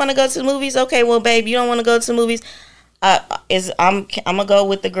 if you want to go to the movies, okay, well, babe, you don't want to go to the movies. I'm gonna go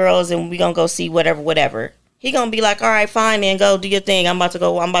with the girls and we gonna go see whatever. He gonna be like, all right, fine, then go do your thing. I'm about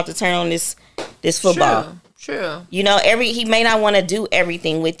to turn on this football. True. You know, he may not want to do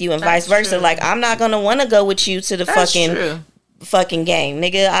everything with you and vice versa. Like, I'm not gonna want to go with you to the fucking game,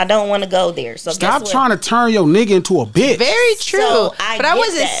 nigga. I don't want to go there. So stop trying to turn your nigga into a bitch. Very true. So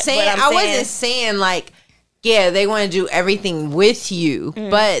I wasn't saying like, yeah, they want to do everything with you,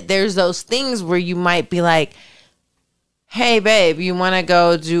 but there's those things where you might be like, hey babe, you want to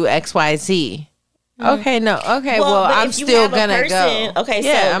go do XYZ? Okay, no. Okay, well I'm still gonna go. Okay,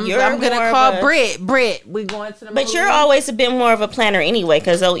 yeah, so I'm gonna call Britt. We going to the movie. But you're always a bit more of a planner anyway,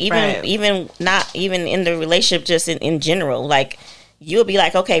 because even not even in the relationship, just in general, like you'll be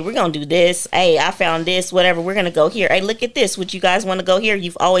like, okay, we're gonna do this. Hey, I found this. Whatever, we're gonna go here. Hey, look at this. Would you guys want to go here?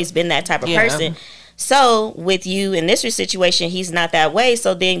 You've always been that type of person. So with you in this situation, he's not that way.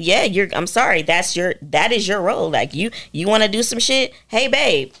 So then, yeah, I'm sorry. That is your role. Like you want to do some shit. Hey,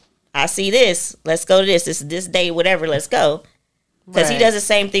 babe. I see this. Let's go to this. This day, whatever. Let's go. Because he does the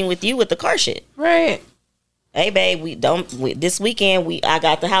same thing with you with the car shit. Right. Hey, babe, this weekend, I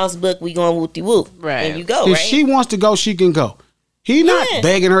got the house booked. We going whoop de whoop. Right. And you go, if right? she wants to go, she can go. He not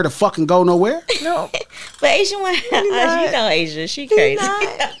begging her to fucking go nowhere. No. But Asian one, you know Asia. She crazy.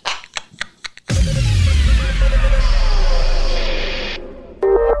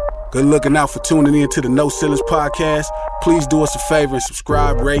 Good looking out for tuning in to the No Ceilings podcast. Please do us a favor and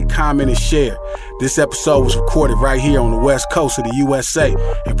subscribe, rate, comment, and share. This episode was recorded right here on the west coast of the USA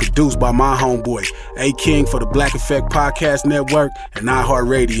and produced by my homeboy, A King, for the Black Effect Podcast Network and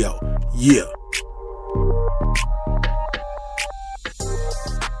iHeartRadio. Yeah.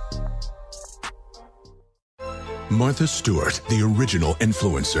 Martha Stewart, the original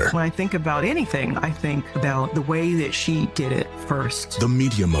influencer. When I think about anything, I think about the way that she did it first. The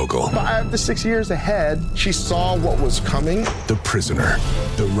media mogul. 5 to 6 years ahead, she saw what was coming. The prisoner.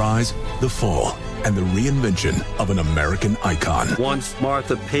 The rise, the fall, and the reinvention of an American icon. Once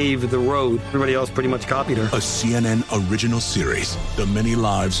Martha paved the road, everybody else pretty much copied her. A CNN original series, The Many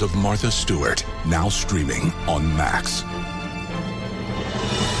Lives of Martha Stewart, now streaming on Max.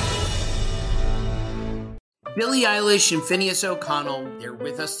 Billie Eilish and Phineas O'Connell, they're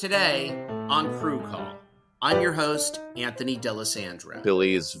with us today on Crew Call. I'm your host, Anthony D'Alessandro.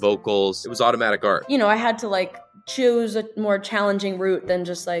 Billie's vocals, it was automatic art. You know, I had to choose a more challenging route than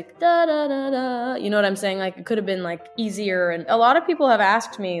just da da da da. You know what I'm saying? It could have been easier. And a lot of people have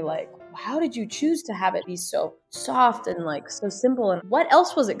asked me how did you choose to have it be so soft and so simple? And what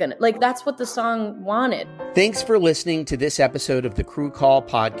else was it gonna that's what the song wanted. Thanks for listening to this episode of the Crew Call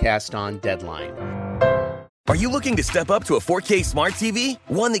podcast on Deadline. Are you looking to step up to a 4K smart TV?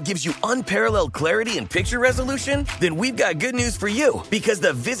 One that gives you unparalleled clarity and picture resolution? Then we've got good news for you, because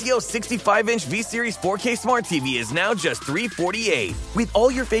the Vizio 65-inch V-Series 4K smart TV is now just $348. With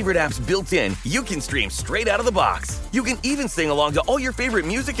all your favorite apps built in, you can stream straight out of the box. You can even sing along to all your favorite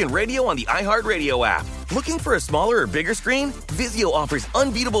music and radio on the iHeartRadio app. Looking for a smaller or bigger screen? Vizio offers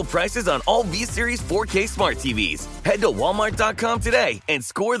unbeatable prices on all V-Series 4K smart TVs. Head to Walmart.com today and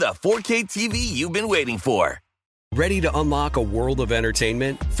score the 4K TV you've been waiting for. Ready to unlock a world of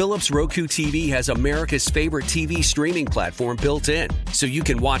entertainment? Philips Roku TV has America's favorite TV streaming platform built in, so you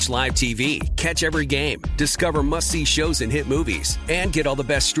can watch live TV, catch every game, discover must-see shows and hit movies, and get all the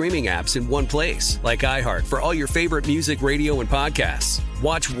best streaming apps in one place, like iHeart for all your favorite music, radio, and podcasts.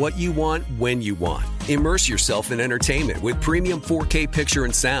 Watch what you want, when you want. Immerse yourself in entertainment with premium 4K picture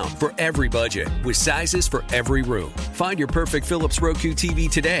and sound for every budget, with sizes for every room. Find your perfect Philips Roku TV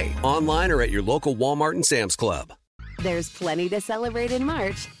today, online or at your local Walmart and Sam's Club. There's plenty to celebrate in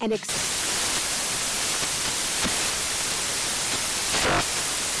March and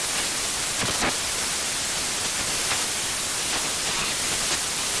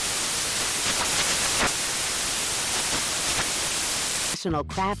National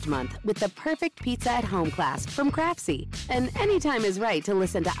Craft Month with the perfect pizza at home class from Craftsy. And anytime is right to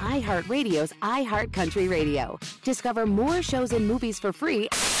listen to iHeartRadio's iHeart Country Radio. Discover more shows and movies for free